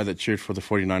to a guy that cheered for the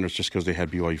 49ers just because they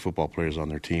had BYU football players on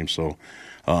their team. So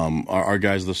our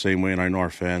guys are the same way, and I know our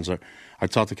fans are. I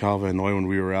talked to Kyle Van Noy when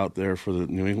we were out there for the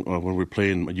New England, when we were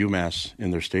playing UMass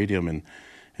in their stadium,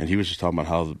 and he was just talking about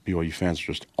how the BYU fans are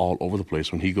just all over the place.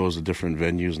 When he goes to different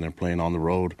venues and they're playing on the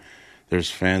road,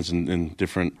 there's fans in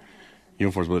different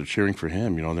uniforms, but they're cheering for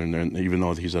him. Even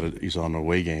though he's on a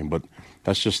away game, but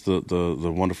that's just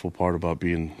the wonderful part about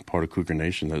being part of Cougar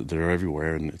Nation, that they're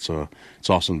everywhere, and it's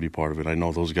awesome to be part of it. I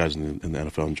know those guys in the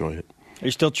NFL enjoy it. Are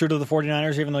you still true to the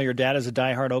 49ers, even though your dad is a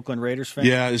diehard Oakland Raiders fan?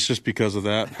 Yeah, it's just because of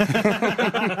that.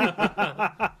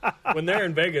 When they're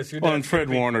in Vegas, and Fred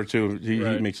Warner too. He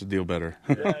makes the deal better.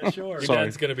 Yeah, sure. Your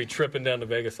dad's going to be tripping down to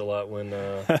Vegas a lot when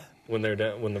they're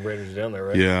down, when the Raiders are down there,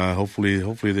 right? Yeah, hopefully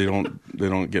they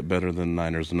don't get better than the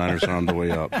Niners. The Niners are on the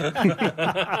way up.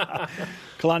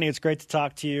 Kalani, it's great to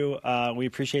talk to you. We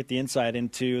appreciate the insight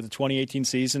into the 2018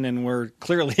 season, and we're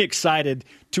clearly excited.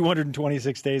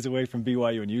 226 days away from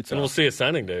BYU and Utah, and we'll see a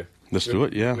signing day. Let's do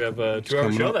it. Yeah, we have a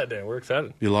 2-hour show that day. We're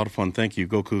excited. Be a lot of fun. Thank you.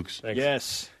 Go Cougs. Thanks.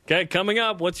 Yes. Okay, coming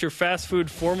up, what's your fast food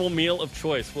formal meal of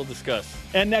choice? We'll discuss.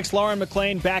 And next, Lauren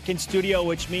McLean back in studio,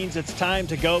 which means it's time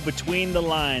to go between the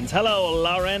lines. Hello,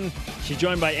 Lauren. She's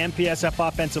joined by MPSF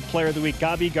Offensive Player of the Week,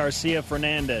 Gabi Garcia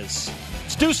Fernandez.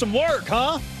 Let's do some work,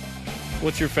 huh?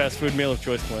 What's your fast food meal of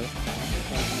choice, Glenn?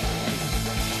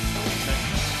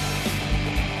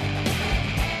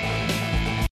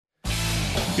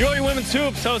 BYU Women's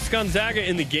Hoops hosts Gonzaga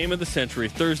in the game of the century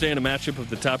Thursday in a matchup of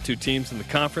the top 2 teams in the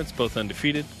conference, both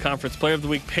undefeated. Conference Player of the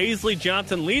Week Paisley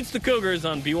Johnson leads the Cougars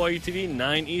on BYU TV,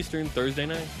 9 Eastern, Thursday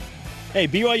night. Hey,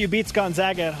 BYU beats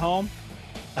Gonzaga at home.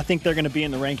 I think they're going to be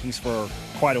in the rankings for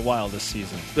quite a while this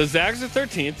season. The Zags are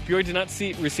 13th. BYU did not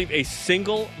receive a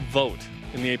single vote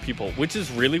in the AP poll, which is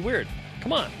really weird.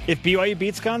 Come on. If BYU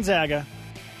beats Gonzaga,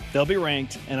 they'll be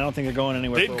ranked, and I don't think they're going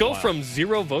anywhere. They'd go from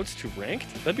 0 votes to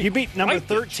ranked? That'd be you beat number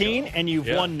 13, and you've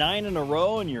won 9 in a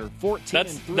row, and you're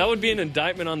 14-3. That would be an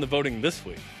indictment on the voting this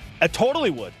week. I totally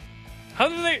would. How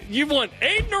did they? You've won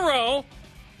 8 in a row,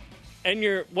 And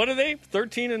you're, what are they?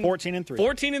 14 and 3.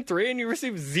 14 and 3, and you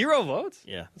receive 0 votes?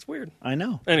 Yeah. That's weird. I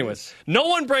know. Anyways, no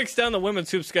one breaks down the women's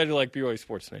hoop schedule like BYU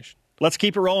Sports Nation. Let's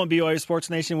keep it rolling, BYU Sports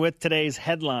Nation, with today's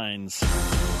headlines.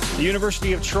 The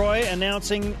University of Troy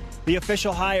announcing the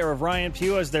official hire of Ryan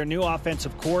Pugh as their new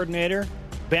offensive coordinator.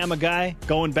 Bama guy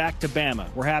going back to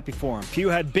Bama. We're happy for him. Pugh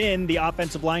had been the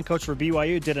offensive line coach for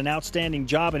BYU, did an outstanding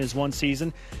job in his one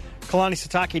season. Kalani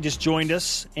Sitake just joined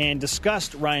us and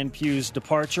discussed Ryan Pugh's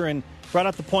departure and brought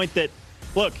up the point that,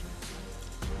 look,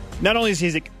 not only is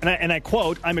he, and I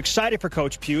quote, "I'm excited for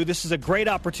Coach Pugh. This is a great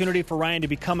opportunity for Ryan to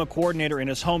become a coordinator in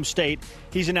his home state.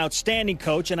 He's an outstanding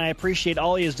coach, and I appreciate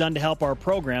all he has done to help our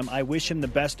program. I wish him the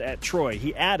best at Troy."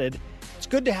 He added, "It's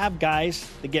good to have guys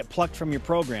that get plucked from your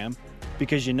program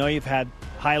because you know you've had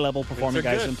high-level performing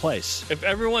guys in place." If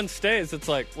everyone stays, it's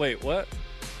like, wait, what?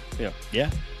 Yeah.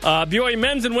 BYU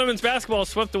men's and women's basketball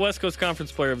swept the West Coast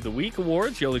Conference Player of the Week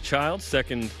awards. Yoli Child,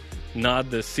 second nod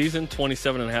this season,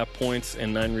 27.5 points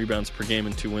and 9 rebounds per game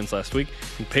in 2 wins last week.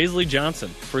 And Paisley Johnson,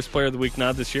 first Player of the Week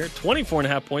nod this year,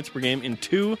 24.5 points per game in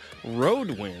 2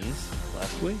 road wins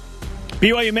last week.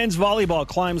 BYU men's volleyball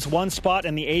climbs one spot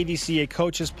in the ADCA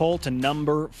coaches poll to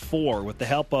number 4 with the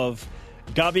help of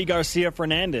Gavi Garcia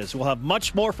Fernandez. We'll have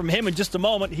much more from him in just a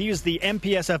moment. He is the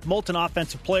MPSF Moulton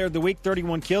Offensive Player of the Week,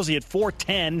 31 kills. He had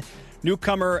 410.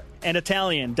 Newcomer and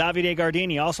Italian Davide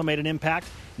Gardini also made an impact.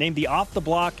 Named the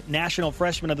off-the-block National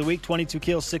Freshman of the Week, 22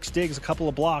 kills, 6 digs, a couple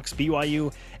of blocks.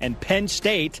 BYU and Penn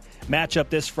State match up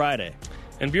this Friday.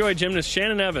 And BYU gymnast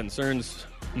Shannon Evans earns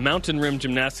Mountain Rim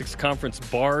Gymnastics Conference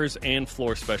Bars and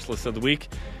Floor Specialist of the Week.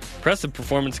 Impressive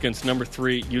performance against number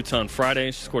 3 Utah on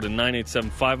Friday. She scored a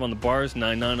 9.875 on the bars,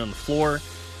 9.9 on the floor,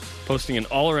 posting an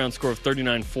all-around score of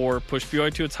 39.4, pushed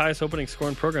BYU to its highest opening score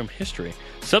in program history.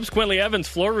 Subsequently, Evans'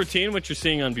 floor routine, which you're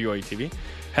seeing on BYU TV,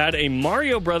 had a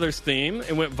Mario Brothers theme.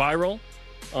 It went viral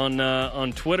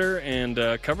on Twitter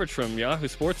and coverage from Yahoo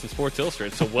Sports and Sports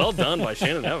Illustrated. So well done by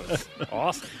Shannon Evans.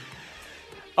 Awesome.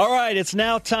 All right, it's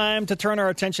now time to turn our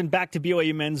attention back to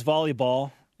BYU men's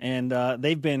volleyball, and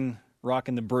they've been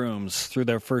rocking the brooms through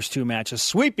their first 2 matches,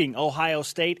 sweeping Ohio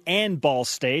State and Ball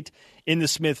State in the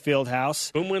Smith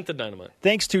Fieldhouse. Boom went the dynamite.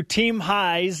 Thanks to team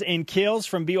highs in kills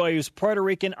from BYU's Puerto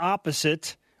Rican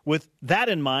opposite. With that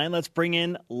in mind, let's bring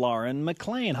in Lauren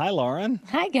McLean. Hi, Lauren.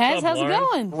 Hi, guys. How's Lauren? it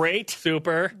going? Great.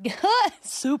 Super. Good.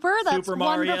 Super. That's Super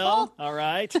Mario. wonderful. All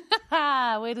right.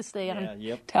 Way to stay on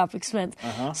yep. topic, Spence.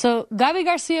 So, Gavi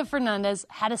Garcia Fernandez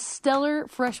had a stellar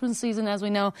freshman season, as we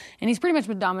know, and he's pretty much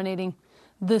been dominating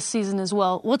this season as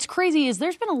well. What's crazy is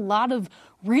there's been a lot of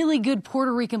really good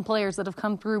Puerto Rican players that have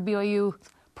come through BYU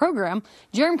program.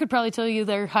 Jeremy could probably tell you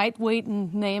their height, weight,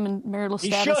 and name and marital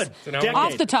status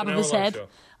off the top of his head.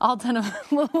 All 10 of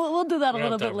them. We'll do that a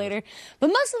little bit later. But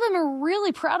most of them are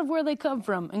really proud of where they come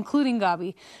from, including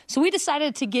Gavi. So we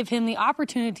decided to give him the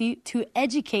opportunity to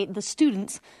educate the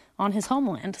students on his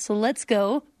homeland. So let's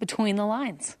go Between the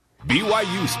Lines.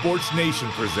 BYU Sports Nation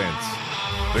presents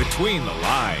Between the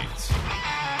Lines.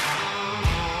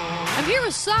 I'm here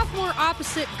with sophomore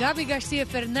opposite Gavi Garcia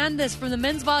Fernandez from the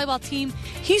men's volleyball team.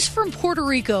 He's from Puerto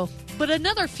Rico, but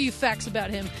another few facts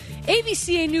about him.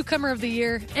 AVCA Newcomer of the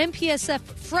Year, MPSF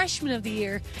Freshman of the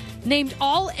Year, named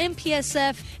All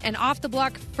MPSF and Off the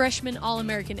Block Freshman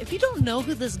All-American. If you don't know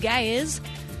who this guy is,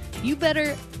 you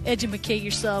better educate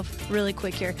yourself really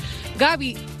quick here.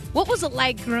 Gavi, what was it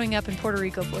like growing up in Puerto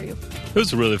Rico for you? It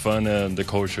was really fun, and the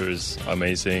culture is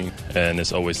amazing, and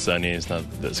it's always sunny. It's not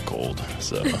this cold.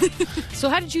 So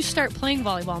how did you start playing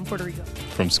volleyball in Puerto Rico?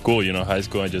 From school, high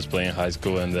school, I just played in high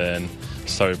school, and then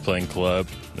started playing club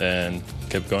and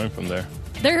kept going from there.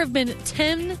 There have been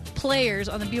 10 players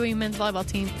on the BYU men's volleyball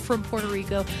team from Puerto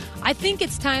Rico. I think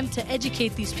it's time to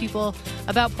educate these people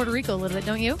about Puerto Rico a little bit,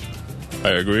 don't you? I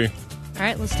agree. All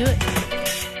right, let's do it.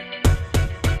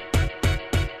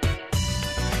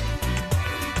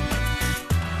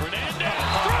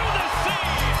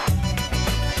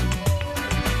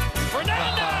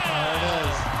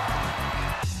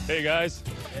 Hey guys,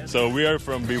 so we are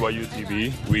from BYU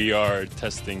TV. We are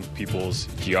testing people's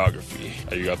geography.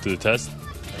 Are you up to the test?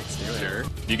 Let's do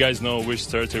it. Do you guys know which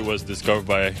territory was discovered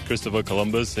by Christopher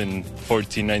Columbus in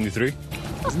 1493?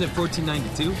 Wasn't it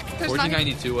 1492?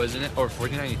 1492, wasn't it? Or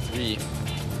 1493?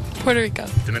 Puerto Rico.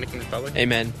 Dominican Republic?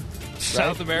 Amen.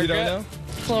 South America? You don't know?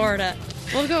 Florida.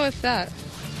 We'll go with that.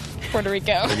 Puerto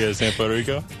Rico. You guys saying Puerto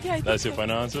Rico? Yeah, that's your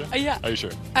final answer? Yeah. Are you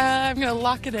sure? I'm going to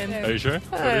lock it in. Are you sure?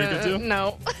 Puerto Rico too?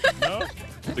 No. No?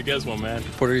 It's a guess one, man.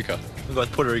 Puerto Rico. We'll go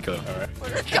with Puerto Rico. All right.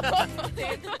 Puerto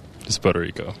Rico. It's Puerto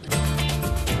Rico.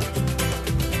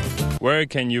 Where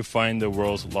can you find the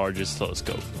world's largest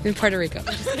telescope? In Puerto Rico.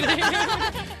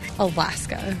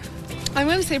 Alaska. I'm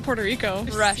going to say Puerto Rico.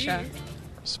 Russia.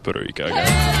 It's Puerto Rico again.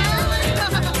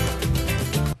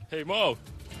 Hey, Mo.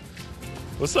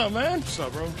 What's up, man? What's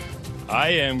up, bro? I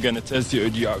am going to test your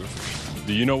geography.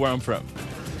 Do you know where I'm from?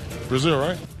 Brazil,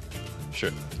 right?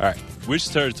 Sure. All right. Which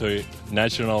territory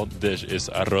national dish is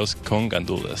arroz con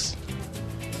gandules?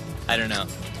 I don't know.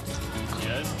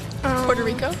 Yes? Puerto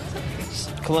Rico?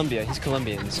 Colombia. He's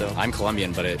Colombian, so. I'm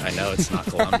Colombian, but I know it's not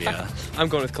Colombia. I'm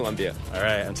going with Colombia. All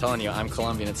right, I'm telling you, I'm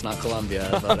Colombian. It's not Colombia.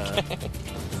 But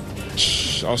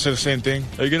I'll say the same thing.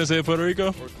 Are you going to say Puerto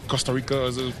Rico? Costa Rica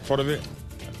is a part of it.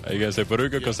 Are you going to say Puerto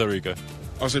Rico or Costa Rica?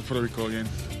 I'll say Puerto Rico again.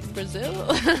 Brazil?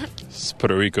 It's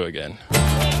Puerto Rico again.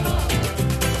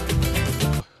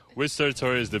 Which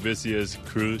territory is the busiest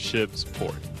cruise ships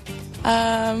port?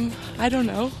 I don't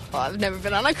know. Well, I've never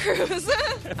been on a cruise.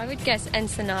 I would guess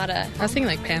Ensenada. I was thinking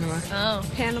like Panama. Oh,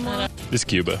 Panama. It's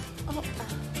Cuba.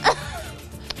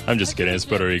 I'm just kidding. It's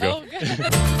Puerto Rico.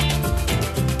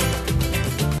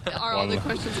 Are all the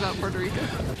questions about Puerto Rico?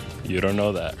 You don't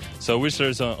know that. So which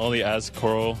territory only has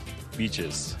coral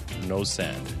beaches, no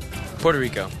sand? Puerto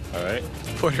Rico. All right.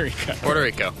 Puerto Rico. Puerto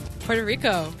Rico. Puerto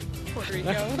Rico. Puerto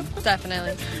Rico.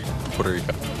 Definitely. Puerto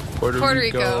Rico. Puerto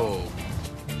Rico.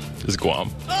 It's Guam.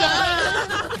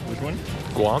 Which one?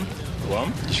 Guam?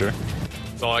 Guam? You sure?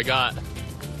 That's all I got.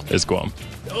 It's Guam.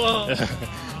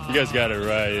 You guys got it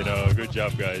right, you know. Good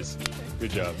job, guys. Good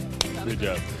job. Good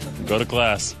job. Go to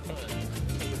class.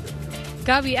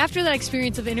 Gabi, after that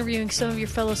experience of interviewing some of your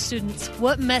fellow students,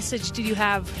 what message did you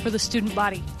have for the student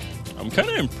body? I'm kind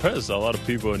of impressed. A lot of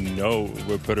people know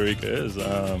where Puerto Rico is.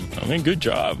 Good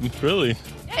job, really.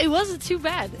 Yeah, it wasn't too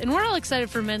bad. And we're all excited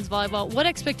for men's volleyball. What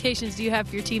expectations do you have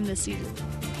for your team this season?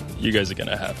 You guys are going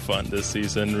to have fun this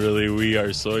season, really. We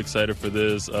are so excited for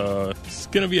this. It's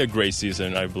going to be a great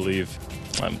season, I believe.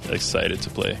 I'm excited to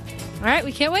play. All right,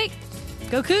 we can't wait.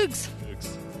 Go Cougs.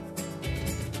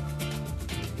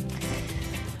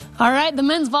 All right, the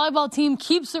men's volleyball team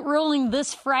keeps it rolling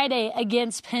this Friday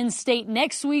against Penn State.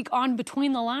 Next week on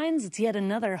Between the Lines, it's yet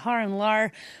another Har and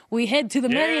Lar. We head to the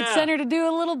Marriott Center to do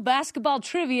a little basketball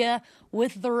trivia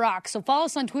with The Rock. So follow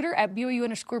us on Twitter at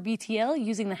BYU_BTL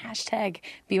using the hashtag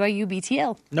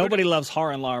BYUBTL. Nobody loves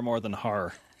Har and Lar more than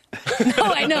Har. No,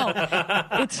 I know.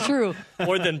 It's true.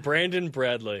 More than Brandon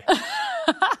Bradley.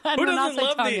 Who doesn't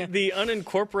love the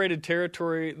unincorporated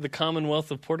territory, the Commonwealth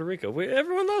of Puerto Rico?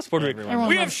 Everyone loves Puerto Rico.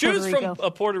 We have shoes from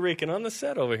a Puerto Rican on the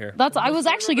set over here. I was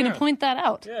actually going to point that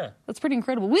out. Yeah. That's pretty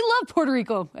incredible. We love Puerto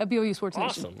Rico at BYU Sports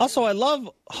Nation. Also, I love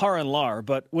Har and Lar,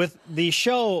 but with the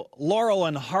show Laurel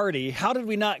and Hardy, how did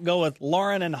we not go with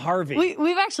Lauren and Harvey?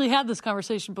 We've actually had this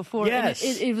conversation before. Yes.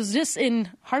 And it was just in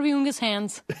Harvey Unga's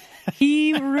hands.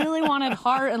 He really wanted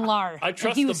Har and Lar. I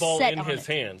trust the ball in his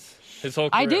hands. His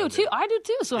whole career. I do too.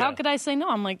 So how could I say no?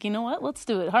 I'm like, you know what? Let's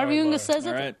do it. Harvey Unga says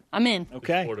it. Right. I'm in.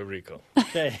 Okay. Puerto Rico.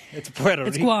 Okay. It's Puerto Rico.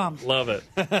 It's Guam. Love it.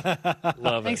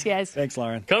 Love it. Thanks, guys. Thanks,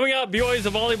 Lauren. Coming up, BYU's a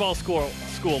volleyball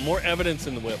school. More evidence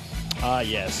in the whip.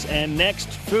 Yes. And next,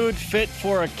 food fit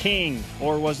for a king.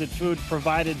 Or was it food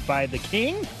provided by the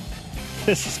king?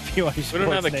 This is BYU Sports We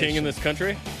don't have a Nation. king in this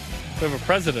country. We have a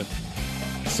president.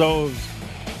 So,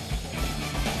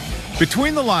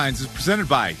 Between the Lines is presented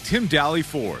by Tim Daly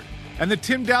Ford and the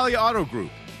Tim Daly Auto Group,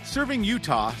 serving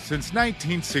Utah since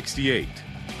 1968.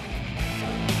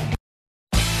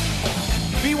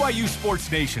 BYU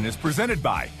Sports Nation is presented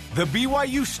by The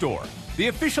BYU Store, the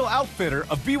official outfitter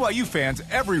of BYU fans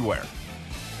everywhere.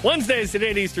 Wednesdays at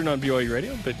 8 Eastern on BYU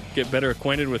Radio, but get better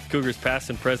acquainted with Cougars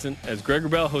past and present as Greg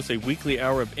Wrubell hosts a weekly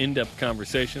hour of in-depth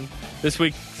conversation. This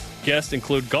week's guests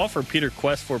include golfer Peter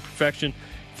Quest for Perfection,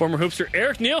 former hoopster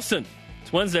Eric Nielsen.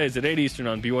 It's Wednesdays at 8 Eastern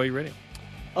on BYU Radio.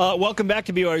 welcome back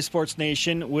to BYU Sports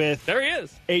Nation with there he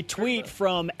is. A tweet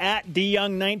from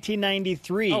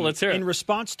 @DYoung1993. Oh, let's hear it. In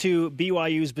response to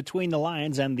BYU's Between the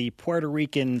Lines and the Puerto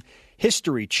Rican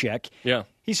history check. Yeah.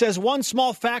 He says, one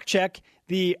small fact check.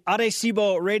 The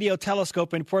Arecibo radio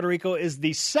telescope in Puerto Rico is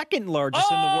the second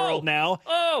largest in the world now.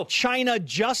 China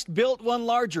just built one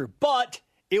larger, but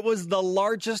it was the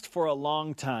largest for a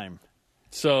long time.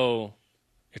 So,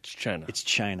 it's China. It's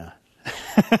China.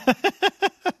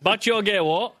 But you'll get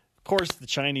what? Of course, the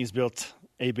Chinese built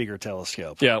a bigger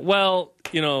telescope. Yeah, well,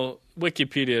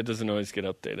 Wikipedia doesn't always get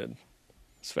updated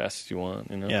as fast as you want,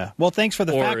 Yeah. Well, thanks for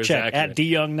the Or fact is check accurate.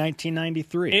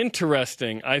 @DYoung1993.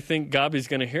 Interesting. I think Gabi's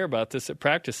going to hear about this at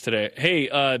practice today.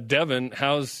 Hey, Devin,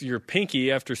 how's your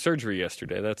pinky after surgery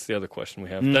yesterday? That's the other question we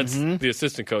have. Mm-hmm. That's the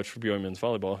assistant coach for BYU men's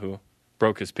volleyball who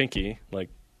broke his pinky like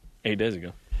 8 days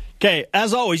ago. Okay,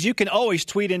 as always, you can always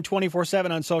tweet in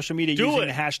 24/7 on social media using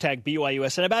the hashtag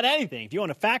BYUSN about anything. If you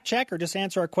want to fact check or just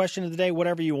answer our question of the day,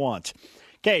 whatever you want.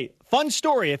 Okay, fun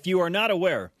story if you are not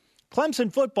aware.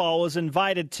 Clemson football was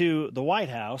invited to the White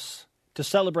House to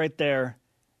celebrate their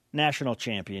national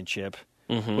championship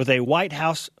with a White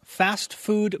House fast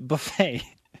food buffet.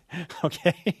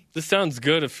 Okay. This sounds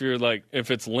good if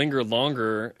it's linger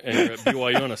longer and you're at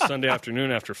BYU on a Sunday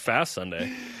afternoon after Fast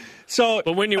Sunday.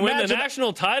 But when you win the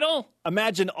national title?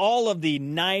 Imagine all of the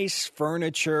nice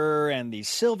furniture and the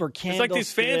silver candles. It's like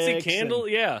these fancy candles,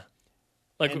 yeah.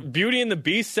 Like Beauty and the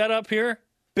Beast set up here.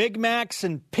 Big Macs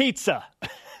and pizza.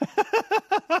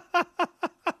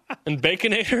 And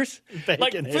Baconators?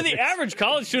 Like, for the average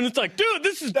college student, it's like, dude,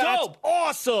 this is dope.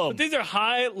 Awesome. But these are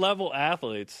high-level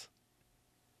athletes.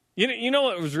 You know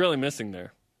what was really missing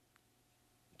there?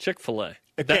 Chick-fil-A.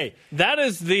 Okay. That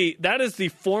is the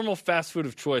formal fast food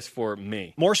of choice for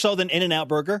me. More so than In-N-Out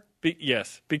Burger?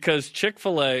 Yes, because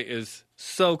Chick-fil-A is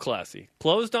so classy.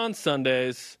 Closed on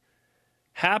Sundays.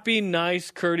 Happy,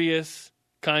 nice, courteous,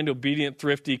 kind, obedient,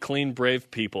 thrifty, clean, brave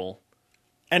people.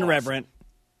 And reverent.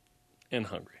 And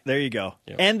hungry. There you go.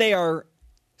 Yep. And they are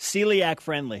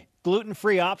celiac-friendly.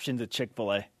 Gluten-free options at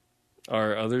Chick-fil-A.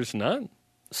 Are others not?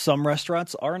 Some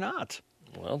restaurants are not.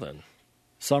 Well, then.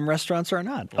 Some restaurants are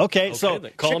not. Okay, so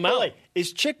then. Call them out.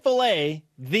 Is Chick-fil-A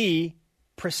the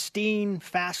pristine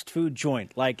fast food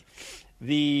joint? Like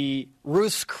the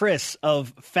Ruth's Chris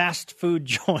of fast food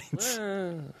joints?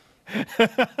 And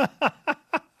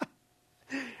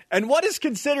what is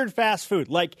considered fast food?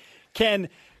 Like, can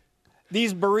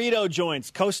these burrito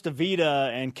joints, Costa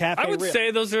Vida and Cafe I would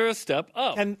say those are a step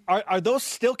up. And are those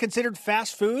still considered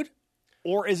fast food?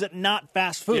 Or is it not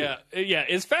fast food? Yeah.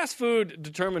 Is fast food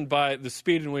determined by the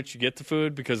speed in which you get the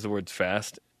food because the word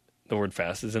fast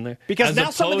is in there? Because now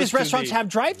some of these restaurants have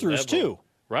drive-thrus too.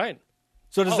 Right.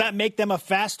 So does that make them a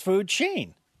fast food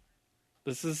chain?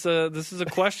 This is a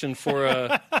question for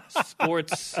a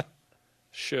sports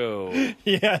show.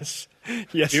 Yes.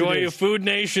 BYU Food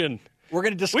Nation. We're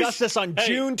going to discuss this on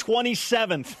June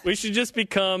 27th. We should just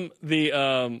become the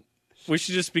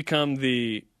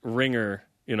ringer.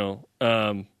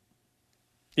 And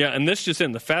this just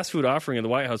in. The fast food offering in the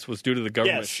White House was due to the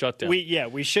government shutdown.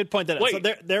 We should point that out.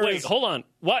 Wait, so hold on.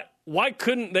 Why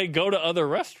couldn't they go to other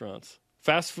restaurants?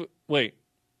 Fast food. Wait,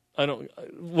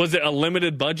 was it a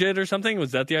limited budget or something?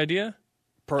 Was that the idea?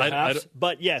 Perhaps.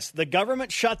 But yes, the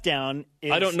government shutdown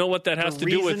is. I don't know what that has to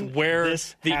do with where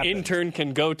the intern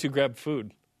can go to grab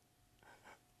food.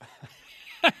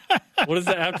 What does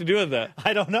that have to do with that?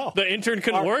 I don't know. The intern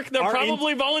couldn't work? They'll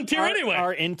probably volunteer anyway.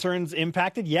 Are interns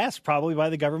impacted? Yes, probably by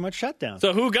the government shutdown.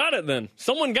 So who got it then?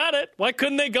 Someone got it. Why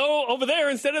couldn't they go over there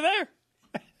instead of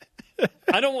there?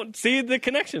 I don't see the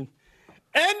connection.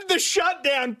 End the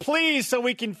shutdown, please, so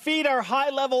we can feed our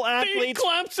high-level athletes Feed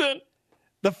Clemson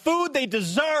the food they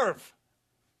deserve.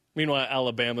 Meanwhile,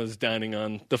 Alabama's dining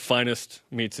on the finest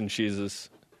meats and cheeses.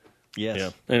 Yes. Yeah.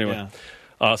 Anyway,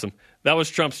 awesome. That was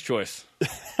Trump's choice.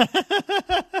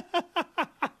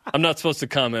 I'm not supposed to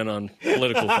comment on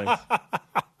political things.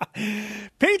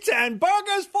 Pizza and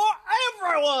burgers for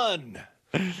everyone.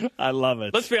 I love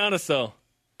it. Let's be honest, though.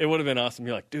 It would have been awesome.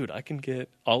 You're like, dude, I can get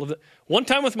all of it. One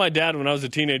time with my dad when I was a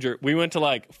teenager, we went to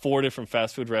like 4 different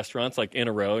fast food restaurants, like in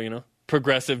a row,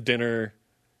 Progressive dinner,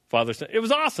 Father's Day. It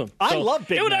was awesome. I love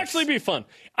Big It would Macs. actually be fun.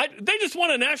 They just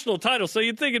won a national title, so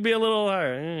you'd think it'd be a little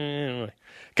higher. Anyway.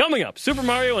 Coming up, Super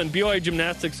Mario and BYU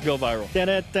Gymnastics go viral.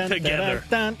 Together.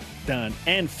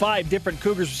 And 5 different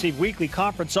Cougars receive weekly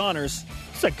conference honors.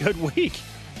 It's a good week.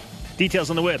 Details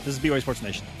on the whip. This is BYU Sports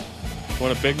Nation.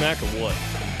 Want a Big Mac or what?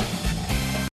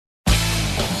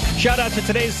 Shout out to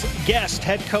today's guest,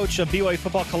 head coach of BYU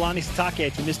football, Kalani Sitake.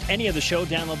 If you missed any of the show,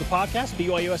 download the podcast,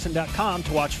 BYUSN.com,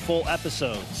 to watch full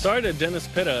episodes. Sorry to Dennis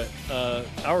Pitta.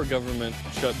 Our government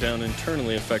shutdown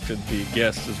internally affected the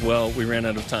guests as well. We ran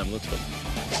out of time. Let's go.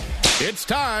 It's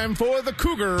time for the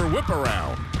Cougar Whip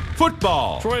Around.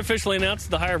 Football. Troy officially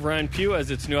announced the hire of Ryan Pugh as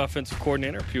its new offensive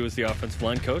coordinator. Pugh is the offensive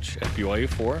line coach at BYU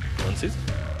for 1 season.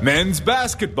 Men's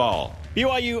basketball.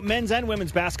 BYU men's and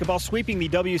women's basketball sweeping the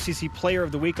WCC Player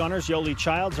of the Week honors. Yoli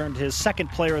Childs earned his second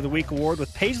Player of the Week award,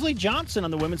 with Paisley Johnson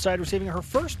on the women's side receiving her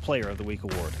first Player of the Week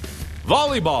award.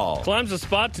 Volleyball. Climbs a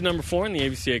spot to number 4 in the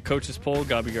AVCA coaches poll.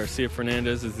 Gabi Garcia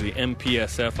Fernandez is the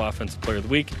MPSF Offensive Player of the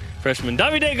Week. Freshman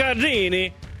Davide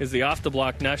Gardini is the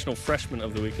off-the-block National Freshman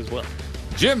of the Week as well.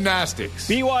 Gymnastics.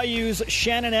 BYU's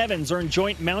Shannon Evans earned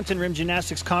joint Mountain Rim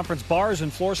Gymnastics Conference Bars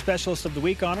and Floor Specialist of the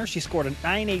Week honor. She scored a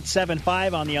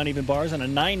 9.875 on the uneven bars and a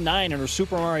 9.9 in her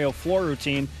Super Mario floor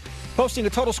routine, posting a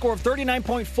total score of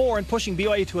 39.4 and pushing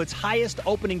BYU to its highest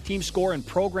opening team score in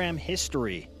program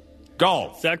history.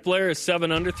 Golf. Zach Blair is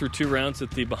 7 under through 2 rounds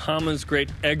at the Bahamas Great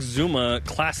Exuma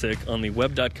Classic on the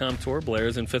Web.com Tour. Blair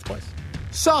is in 5th place.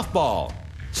 Softball.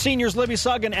 Seniors Libby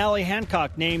Sugg and Allie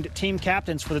Hancock named team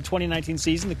captains for the 2019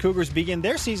 season. The Cougars begin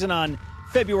their season on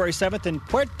February 7th in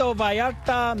Puerto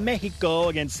Vallarta, Mexico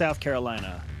against South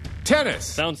Carolina. Tennis.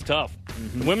 Sounds tough.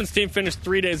 The women's team finished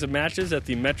 3 days of matches at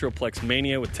the Metroplex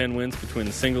Mania with 10 wins between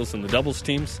the singles and the doubles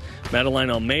teams. Madeline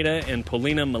Almeida and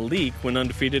Polina Malik went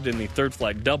undefeated in the third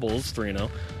flight doubles, 3-0.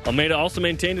 Almeida also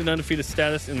maintained an undefeated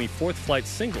status in the fourth flight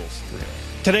singles, 3-0.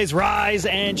 Today's Rise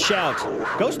and Shout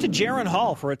goes to Jaron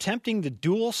Hall for attempting the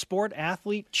dual sport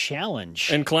athlete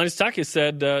challenge. And Kalani Sitake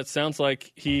said it sounds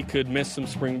like he could miss some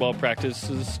spring ball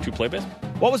practices to play baseball.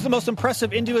 What was the most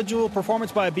impressive individual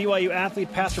performance by a BYU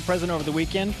athlete, past or present, over the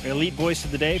weekend? Elite voice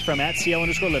of the day from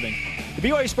 @CL_living. The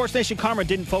BYU Sports Nation Karma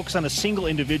didn't focus on a single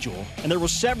individual, and there were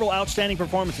several outstanding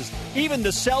performances. Even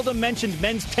the seldom mentioned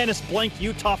men's tennis blanked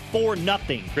Utah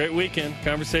 4-0. Great weekend.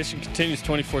 Conversation continues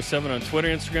 24/7 on Twitter,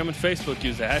 Instagram, and Facebook.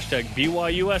 Use the hashtag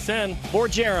BYUSN. For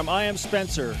Jerem, I am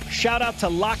Spencer. Shout out to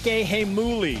Lake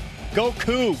Hemuli. Go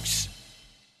Cougs.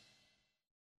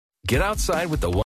 Get outside with the